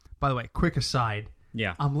deal. By the way, quick aside.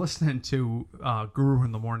 Yeah. I'm listening to Guru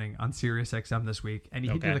in the Morning on Sirius XM this week, and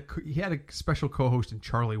he had a special co-host in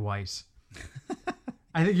Charlie Weiss.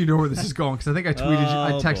 I think you know where this is going because I think I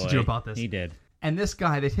texted you about this. He did. And this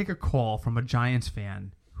guy, they take a call from a Giants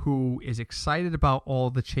fan who is excited about all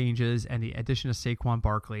the changes and the addition of Saquon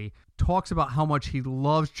Barkley, talks about how much he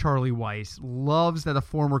loves Charlie Weiss, loves that a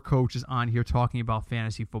former coach is on here talking about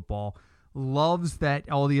fantasy football, loves that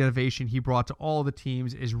all the innovation he brought to all the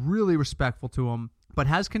teams, is really respectful to him, but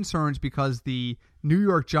has concerns because the New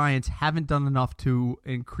York Giants haven't done enough to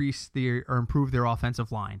improve their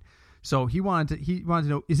offensive line. So he wanted to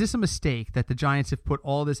know, is this a mistake that the Giants have put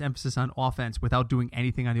all this emphasis on offense without doing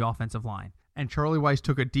anything on the offensive line? And Charlie Weiss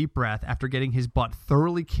took a deep breath after getting his butt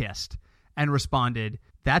thoroughly kissed and responded,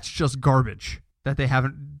 that's just garbage that they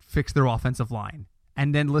haven't fixed their offensive line.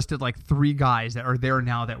 And then listed like 3 guys that are there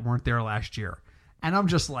now that weren't there last year. And I'm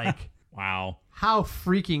just like, wow, how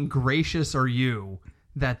freaking gracious are you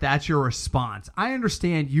that that's your response? I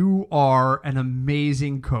understand you are an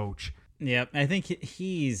amazing coach. Yep, I think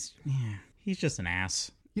he's just an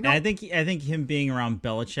ass. You know, and I think him being around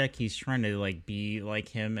Belichick, he's trying to like be like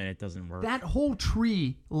him, and it doesn't work. That whole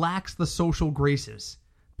tree lacks the social graces.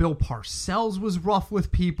 Bill Parcells was rough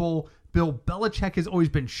with people. Bill Belichick has always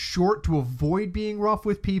been short to avoid being rough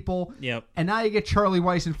with people. Yep. And now you get Charlie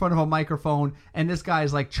Weiss in front of a microphone, and this guy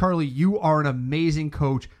is like, Charlie, you are an amazing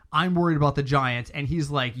coach. I'm worried about the Giants. And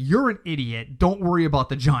he's like, you're an idiot. Don't worry about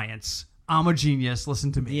the Giants. I'm a genius.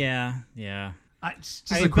 Listen to me. Yeah.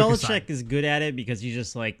 Belichick is good at it because he's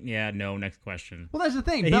just like, no, next question. Well, that's the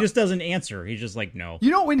thing. And he just doesn't answer. He's just like, no. You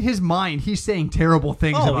know, in his mind, he's saying terrible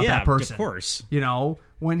things about that person. Of course. You know,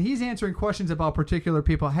 when he's answering questions about particular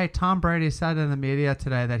people, hey, Tom Brady said in the media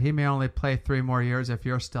today that he may only play 3 more years if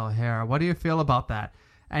you're still here. What do you feel about that?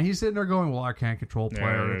 And he's sitting there going, well, I can't control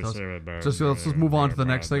players. Let's just move on to the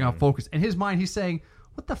next thing. I'll focus. In his mind, he's saying,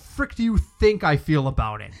 what the frick do you think I feel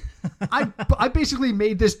about it? I basically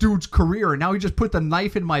made this dude's career, and now he just put the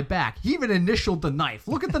knife in my back. He even initialed the knife.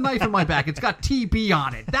 Look at the knife in my back. It's got TB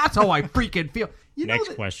on it. That's how I freaking feel.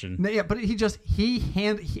 Next question. Yeah, but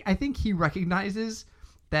I think he recognizes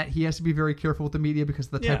that he has to be very careful with the media because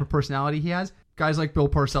of the type of personality he has. Guys like Bill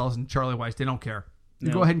Parcells and Charlie Weiss, they don't care.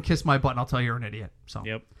 You go ahead and kiss my butt, and I'll tell you you're an idiot. So,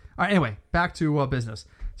 yep. All right, anyway, back to business.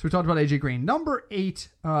 So we talked about AJ Green. Number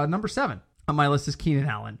 7 on my list is Keenan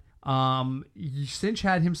Allen. Cinch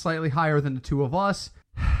had him slightly higher than the two of us.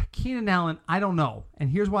 Keenan Allen, I don't know. And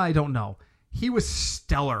here's why I don't know. He was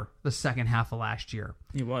stellar the second half of last year.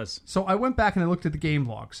 He was. So I went back and I looked at the game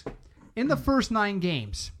logs. In the first 9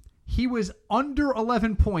 games, he was under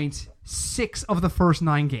 11 points 6 of the first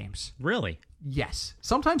 9 games. Really? Yes.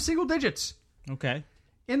 Sometimes single digits. Okay.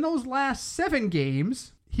 In those last 7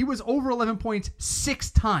 games, he was over 11 points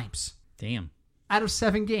 6 times. Damn. Out of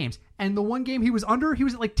 7 games. And the one game he was under, he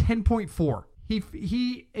was at like 10.4.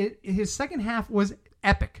 His second half was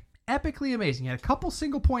epic. Epically amazing. He had a couple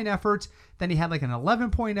single point efforts, then he had like an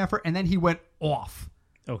 11-point effort, and then he went off.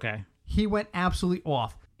 Okay. He went absolutely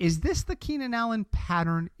off. Is this the Keenan Allen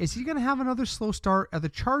pattern? Is he going to have another slow start? Are the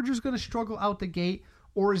Chargers going to struggle out the gate?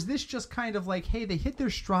 Or is this just kind of like, hey, they hit their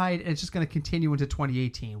stride and it's just going to continue into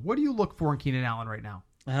 2018? What do you look for in Keenan Allen right now?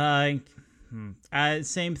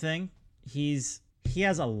 Same thing. He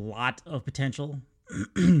has a lot of potential.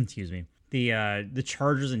 Excuse me. The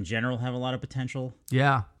Chargers in general have a lot of potential.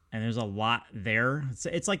 Yeah. And there's a lot there.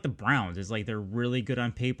 It's like the Browns. It's like they're really good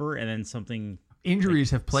on paper, and then something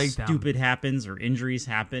injuries have plagued them. Stupid happens or injuries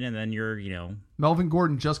happen, and then you're, Melvin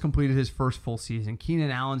Gordon just completed his first full season.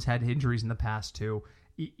 Keenan Allen's had injuries in the past too.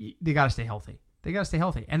 They got to stay healthy.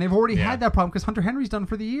 And they've already had that problem because Hunter Henry's done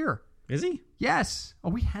for the year. Is he? Yes. Oh,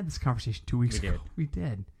 we had this conversation 2 weeks ago. We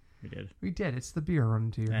did. It's the beer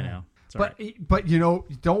running to your head. I know. But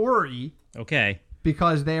don't worry. Okay.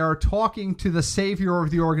 Because they are talking to the savior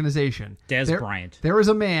of the organization. Des Bryant. There is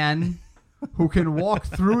a man who can walk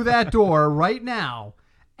through that door right now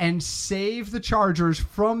and save the Chargers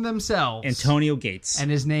from themselves. Antonio Gates.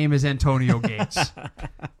 And his name is Antonio Gates.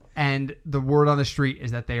 And the word on the street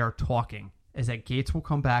is that they are talking. Is that Gates will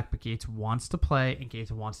come back, but Gates wants to play and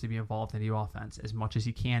Gates wants to be involved in the offense as much as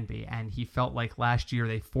he can be. And he felt like last year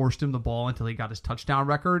they forced him the ball until he got his touchdown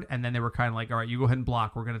record, and then they were kind of like, all right, you go ahead and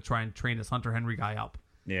block. We're going to try and train this Hunter Henry guy up.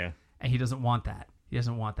 Yeah. And he doesn't want that.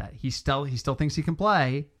 He still thinks he can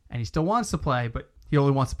play, and he still wants to play, but he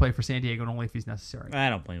only wants to play for San Diego and only if he's necessary. I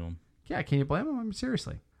don't blame him. Yeah, can you blame him? I mean,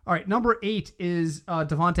 seriously. All right, number 8 is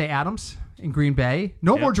Devontae Adams in Green Bay.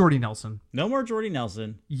 No more Jordy Nelson. No more Jordy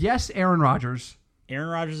Nelson. Yes, Aaron Rodgers. Aaron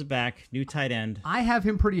Rodgers is back. New tight end. I have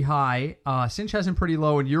him pretty high. Cinch has him pretty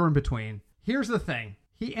low, and you're in between. Here's the thing.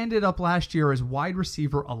 He ended up last year as wide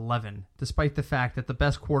receiver 11, despite the fact that the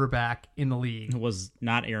best quarterback in the league was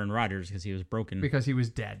not Aaron Rodgers because he was broken. Because he was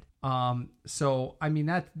dead. So, I mean,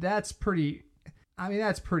 that's pretty... Bleh.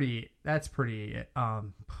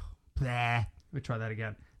 Let me try that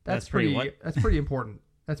again. That's pretty important.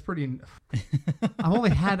 That's pretty...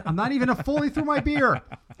 I'm not even fully through my beer.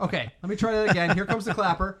 Okay, let me try that again. Here comes the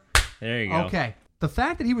clapper. There you go. Okay. The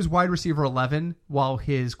fact that he was wide receiver 11 while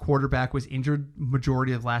his quarterback was injured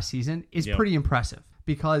majority of last season is pretty impressive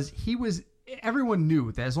because everyone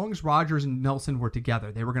knew that as long as Rodgers and Nelson were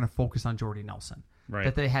together, they were going to focus on Jordy Nelson. Right.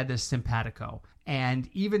 That they had this simpatico. And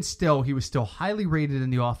even still, he was still highly rated in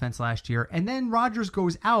the offense last year. And then Rodgers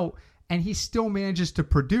goes out and he still manages to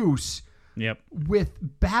produce with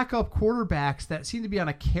backup quarterbacks that seem to be on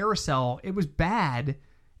a carousel. It was bad.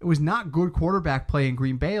 It was not good quarterback play in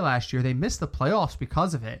Green Bay last year. They missed the playoffs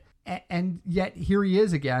because of it. And yet here he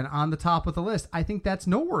is again on the top of the list. I think that's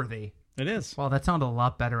noteworthy. It is. Well, that sounded a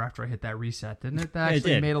lot better after I hit that reset, didn't it? That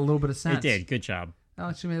actually made a little bit of sense. It did. Good job. That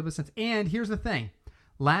actually made a bit of sense. And here's the thing.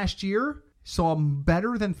 Last year saw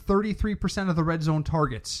better than 33% of the red zone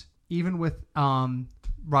targets, even with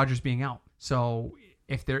Rodgers being out. So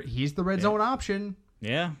if he's the red zone option,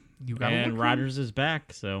 you got to. And Rodgers is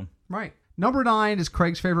back, so right. Number 9 is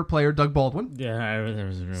Craig's favorite player, Doug Baldwin.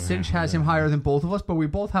 Cinch has him higher than both of us, but we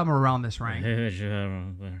both have him around this rank.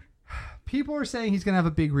 People are saying he's going to have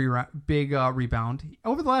a big rebound.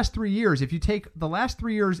 Over the last 3 years, if you take the last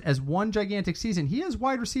 3 years as one gigantic season, he is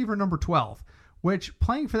wide receiver number 12, which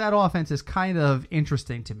playing for that offense is kind of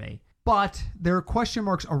interesting to me. But there are question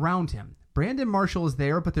marks around him. Brandon Marshall is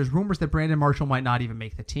there, but there's rumors that Brandon Marshall might not even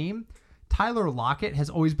make the team. Tyler Lockett has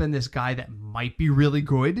always been this guy that might be really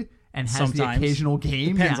good and has sometimes the occasional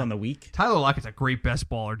game. Depends on the week. Tyler Lockett's a great best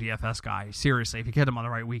baller DFS guy. Seriously, if you get him on the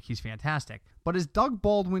right week, he's fantastic. But is Doug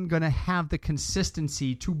Baldwin going to have the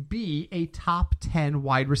consistency to be a top 10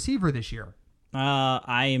 wide receiver this year?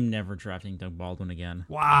 I am never drafting Doug Baldwin again.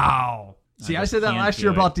 Wow. See, I said that last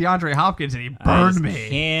year about DeAndre Hopkins, and he burned me.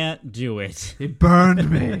 Can't do it. He burned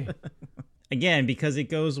me. Again, because it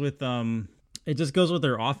goes with it just goes with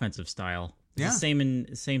their offensive style. It's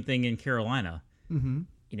the same thing in Carolina.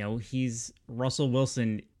 Mm-hmm. He's Russell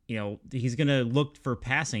Wilson. He's gonna look for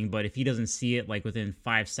passing, but if he doesn't see it like within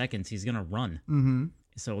 5 seconds, he's gonna run. Mm-hmm.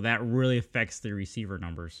 So that really affects the receiver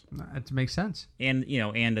numbers. That makes sense. And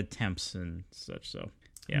and attempts and such. So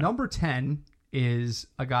Number 10 is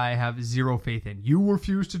a guy I have zero faith in. You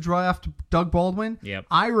refuse to draft Doug Baldwin. Yep.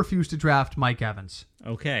 I refuse to draft Mike Evans.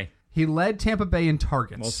 Okay. He led Tampa Bay in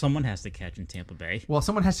targets. Well, someone has to catch in Tampa Bay. Well,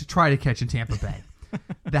 someone has to try to catch in Tampa Bay.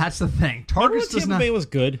 That's the thing. Targets does Tampa not. Bay was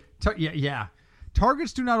good. Yeah.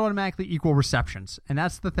 Targets do not automatically equal receptions, and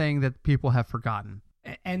that's the thing that people have forgotten.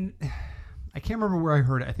 And I can't remember where I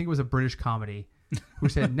heard it. I think it was a British comedy who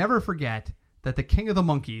said, never forget that the king of the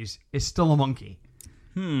monkeys is still a monkey.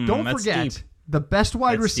 Don't forget, deep. the best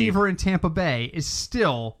wide receiver in Tampa Bay is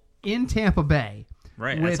still in Tampa Bay.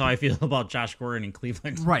 Right, that's how I feel about Josh Gordon in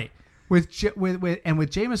Cleveland. Right. With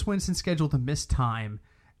Jameis Winston scheduled to miss time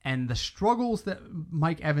and the struggles that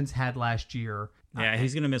Mike Evans had last year. Yeah,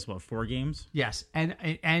 he's going to miss, 4 games? Yes,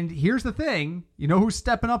 and here's the thing. You know who's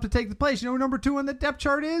stepping up to take the place? You know who number 2 on the depth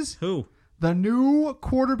chart is? Who? The new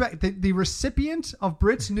quarterback, the recipient of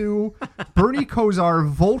Britt's new Bernie Kosar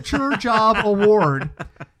Vulture Job Award,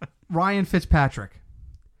 Ryan Fitzpatrick.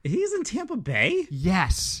 He's in Tampa Bay?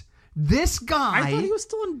 Yes. This guy... I thought he was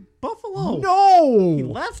still in Buffalo. No! He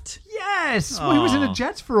left? Yes! Well, he was in the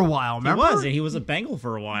Jets for a while, remember? He was, and he was a Bengal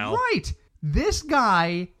for a while. Right! This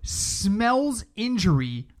guy smells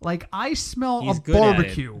injury like I smell He's a good at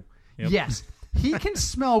barbecue. it. Yep. Yes. He can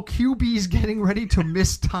smell QBs getting ready to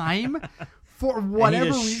miss time for whatever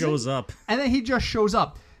and he just reason. shows up. And then he just shows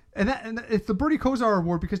up. And it's the Bernie Kosar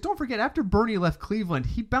Award because don't forget, after Bernie left Cleveland,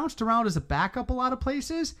 he bounced around as a backup a lot of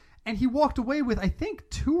places, and he walked away with, I think,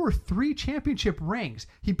 2 or 3 championship rings.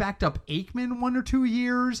 He backed up Aikman 1 or 2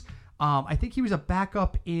 years. I think he was a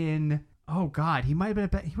backup in... Oh, God, he might have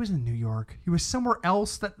been he was in New York. He was somewhere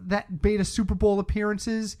else that made a Super Bowl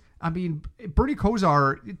appearances. I mean, Bernie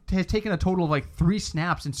Kosar has taken a total of like 3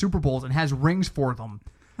 snaps in Super Bowls and has rings for them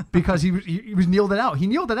because he was kneeled it out. He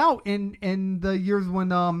kneeled it out in the years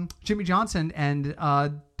when Jimmy Johnson and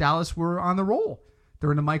Dallas were on the roll.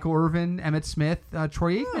 During the Michael Irvin, Emmitt Smith,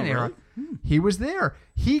 Troy Aikman era. Really? He was there.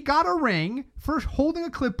 He got a ring for holding a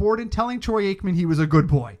clipboard and telling Troy Aikman he was a good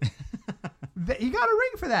boy. He got a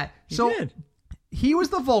ring for that. He did. He was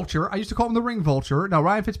the vulture. I used to call him the ring vulture. Now,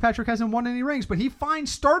 Ryan Fitzpatrick hasn't won any rings, but he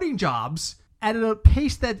finds starting jobs at a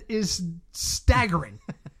pace that is staggering.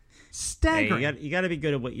 Staggering. Hey, you got to be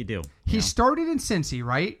good at what you do. He started in Cincy,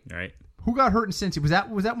 right? Right. Who got hurt in Cincy? Was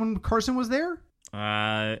that when Carson was there?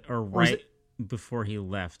 Or right before he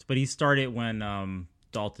left. But he started when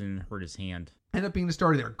Dalton hurt his hand. Ended up being the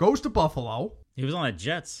starter there. Goes to Buffalo. He was on the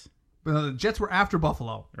Jets. The Jets were after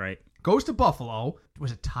Buffalo. Right. Goes to Buffalo.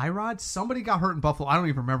 Was it Tyrod? Somebody got hurt in Buffalo. I don't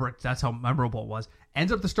even remember it. That's how memorable it was.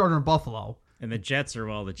 Ends up the starter in Buffalo. And the Jets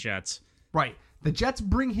are, the Jets. Right. The Jets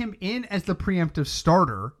bring him in as the preemptive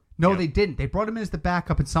starter. No, They didn't. They brought him in as the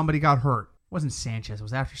backup, and somebody got hurt. It wasn't Sanchez. It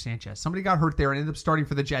was after Sanchez. Somebody got hurt there and ended up starting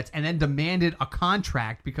for the Jets and then demanded a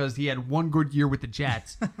contract because he had 1 good year with the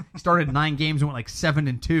Jets. He started 9 games and went like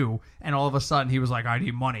 7-2, and all of a sudden he was like, I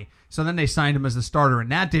need money. So then they signed him as the starter,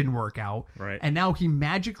 and that didn't work out. Right. And now he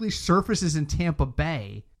magically surfaces in Tampa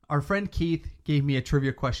Bay. Our friend Keith gave me a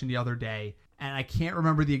trivia question the other day, and I can't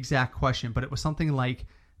remember the exact question, but it was something like,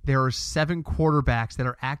 there are 7 quarterbacks that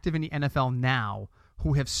are active in the NFL now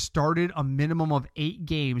who have started a minimum of 8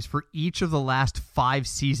 games for each of the last 5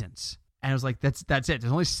 seasons. And I was like, that's it.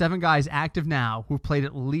 There's only 7 guys active now who've played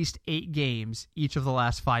at least 8 games each of the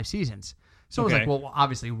last 5 seasons. So I was like, well,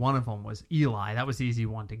 obviously one of them was Eli. That was the easy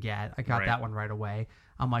one to get. I got that one right away.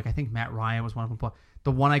 I'm like, I think Matt Ryan was one of them. But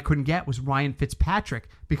the one I couldn't get was Ryan Fitzpatrick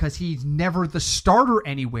because he's never the starter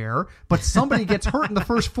anywhere, but somebody gets hurt in the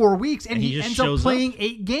first 4 weeks and he ends up playing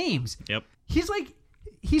 8 games. Yep.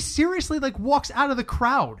 He seriously walks out of the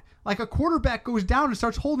crowd. Like a quarterback goes down and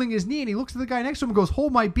starts holding his knee and he looks at the guy next to him and goes,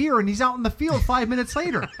 hold my beer, and he's out in the field 5 minutes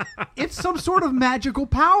later. It's some sort of magical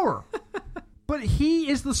power. But he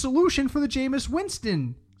is the solution for the Jameis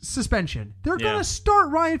Winston suspension. They're going to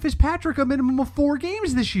start Ryan Fitzpatrick a minimum of 4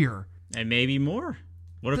 games this year. And maybe more.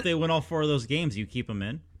 What if they win all 4 of those games? You keep him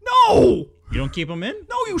in? No! You don't keep him in?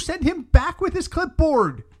 No, you send him back with his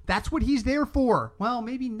clipboard. That's what he's there for. Well,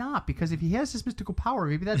 maybe not, because if he has this mystical power,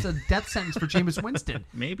 maybe that's a death sentence for Jameis Winston.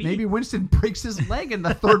 Maybe Winston breaks his leg in the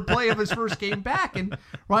 3rd play of his first game back, and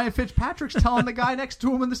Ryan Fitzpatrick's telling the guy next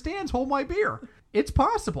to him in the stands, hold my beer. It's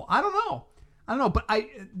possible. I don't know. But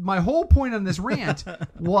my whole point on this rant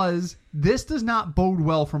was this does not bode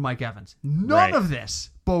well for Mike Evans. None of this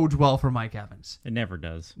bodes well for Mike Evans. It never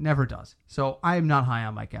does. Never does. So I am not high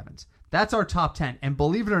on Mike Evans. That's our top 10. And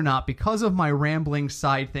believe it or not, because of my rambling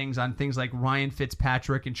side things on things like Ryan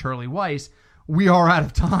Fitzpatrick and Charlie Weiss, we are out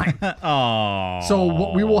of time. Oh. So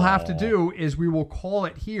what we will have to do is we will call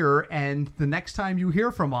it here. And the next time you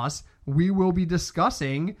hear from us, we will be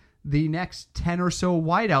discussing the next 10 or so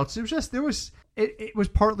wideouts. It was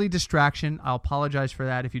partly distraction. I'll apologize for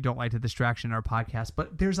that if you don't like the distraction in our podcast,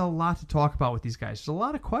 but there's a lot to talk about with these guys. There's a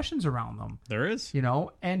lot of questions around them. There is.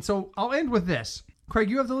 And so I'll end with this. Craig,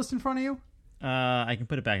 you have the list in front of you? I can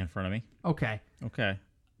put it back in front of me. Okay.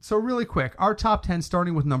 So really quick, our top 10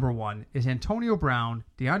 starting with number 1 is Antonio Brown,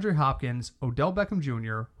 DeAndre Hopkins, Odell Beckham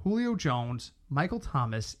Jr., Julio Jones, Michael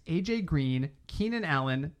Thomas, AJ Green, Keenan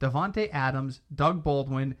Allen, Devontae Adams, Doug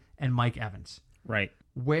Baldwin, and Mike Evans. Right.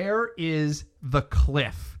 Where is the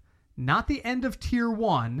cliff? Not the end of tier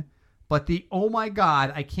 1, but the, oh my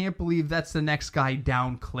God, I can't believe that's the next guy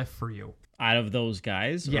down cliff for you. Out of those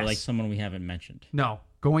guys, Yes. or like someone we haven't mentioned? No.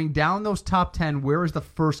 Going down those top 10, where is the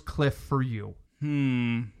first cliff for you?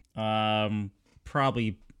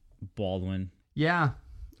 Probably Baldwin. Yeah,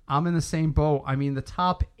 I'm in the same boat. I mean, the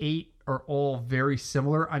top 8 are all very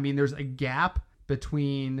similar. I mean, there's a gap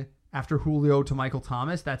between after Julio to Michael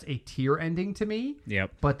Thomas. That's a tier ending to me.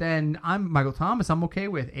 Yep. But then Michael Thomas, I'm okay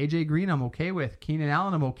with. AJ Green, I'm okay with. Keenan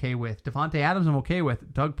Allen, I'm okay with. Devontae Adams, I'm okay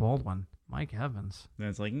with. Doug Baldwin, Mike Evans.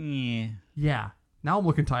 That's like, Yeah. Now I'm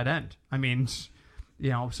looking tight end. I mean, so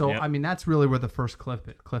Yep. I mean that's really where the first cliff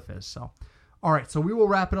is. So. All right, so we will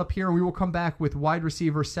wrap it up here. We will come back with wide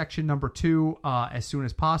receiver section number 2 as soon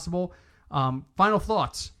as possible. Final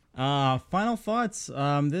thoughts.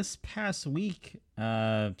 This past week,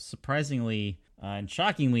 surprisingly and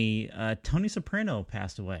shockingly, Tony Soprano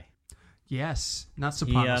passed away. Yes, not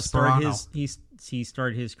Soprano. He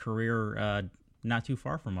started his career not too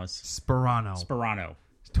far from us. Sperano.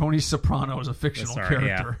 Tony Soprano is a fictional character.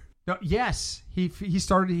 Yeah. No, yes, he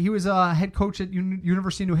started. He was a head coach at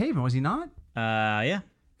University of New Haven, was he not? Yeah.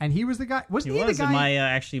 And he was the guy. Wasn't he the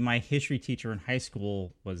guy? My history teacher in high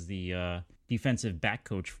school was the defensive back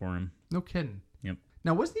coach for him. No kidding. Yep.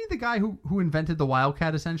 Now, wasn't he the guy who invented the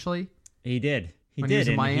Wildcat essentially? He did. He was in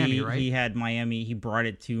and Miami, right? He had Miami. He brought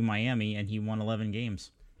it to Miami, and he won 11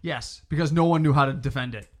 games. Yes, because no one knew how to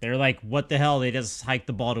defend it. They're like, what the hell? They just hiked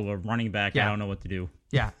the ball to a running back. Yeah. I don't know what to do.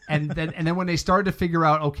 Yeah, and then when they started to figure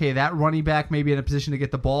out, okay, that running back may be in a position to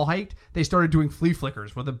get the ball hiked, they started doing flea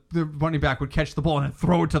flickers where the running back would catch the ball and then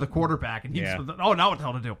throw it to the quarterback, and now what the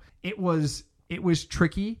hell to do? It was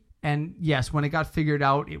tricky, and yes, when it got figured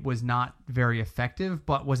out, it was not very effective.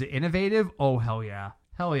 But was it innovative? Oh hell yeah,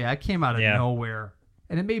 it came out of nowhere,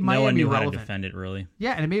 and it made Miami no one knew relevant. how to defend it really.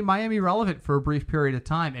 Yeah, and it made Miami relevant for a brief period of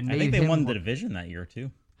time, and I think they won the division that year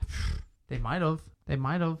too. They might have.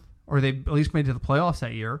 Or they at least made it to the playoffs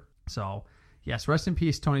that year. So, yes, rest in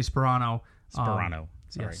peace, Tony Sperano. Sorry.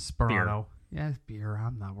 Yes, Sperano. Yeah, beer.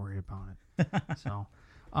 I'm not worried about it.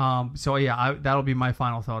 So yeah, that'll be my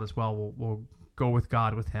final thought as well. We'll go with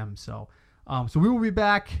God with him. So we will be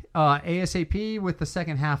back ASAP with the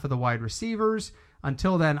second half of the wide receivers.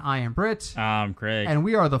 Until then, I am Britt. I'm Craig. And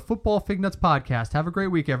we are the Football Fig Nuts Podcast. Have a great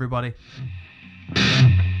week, everybody.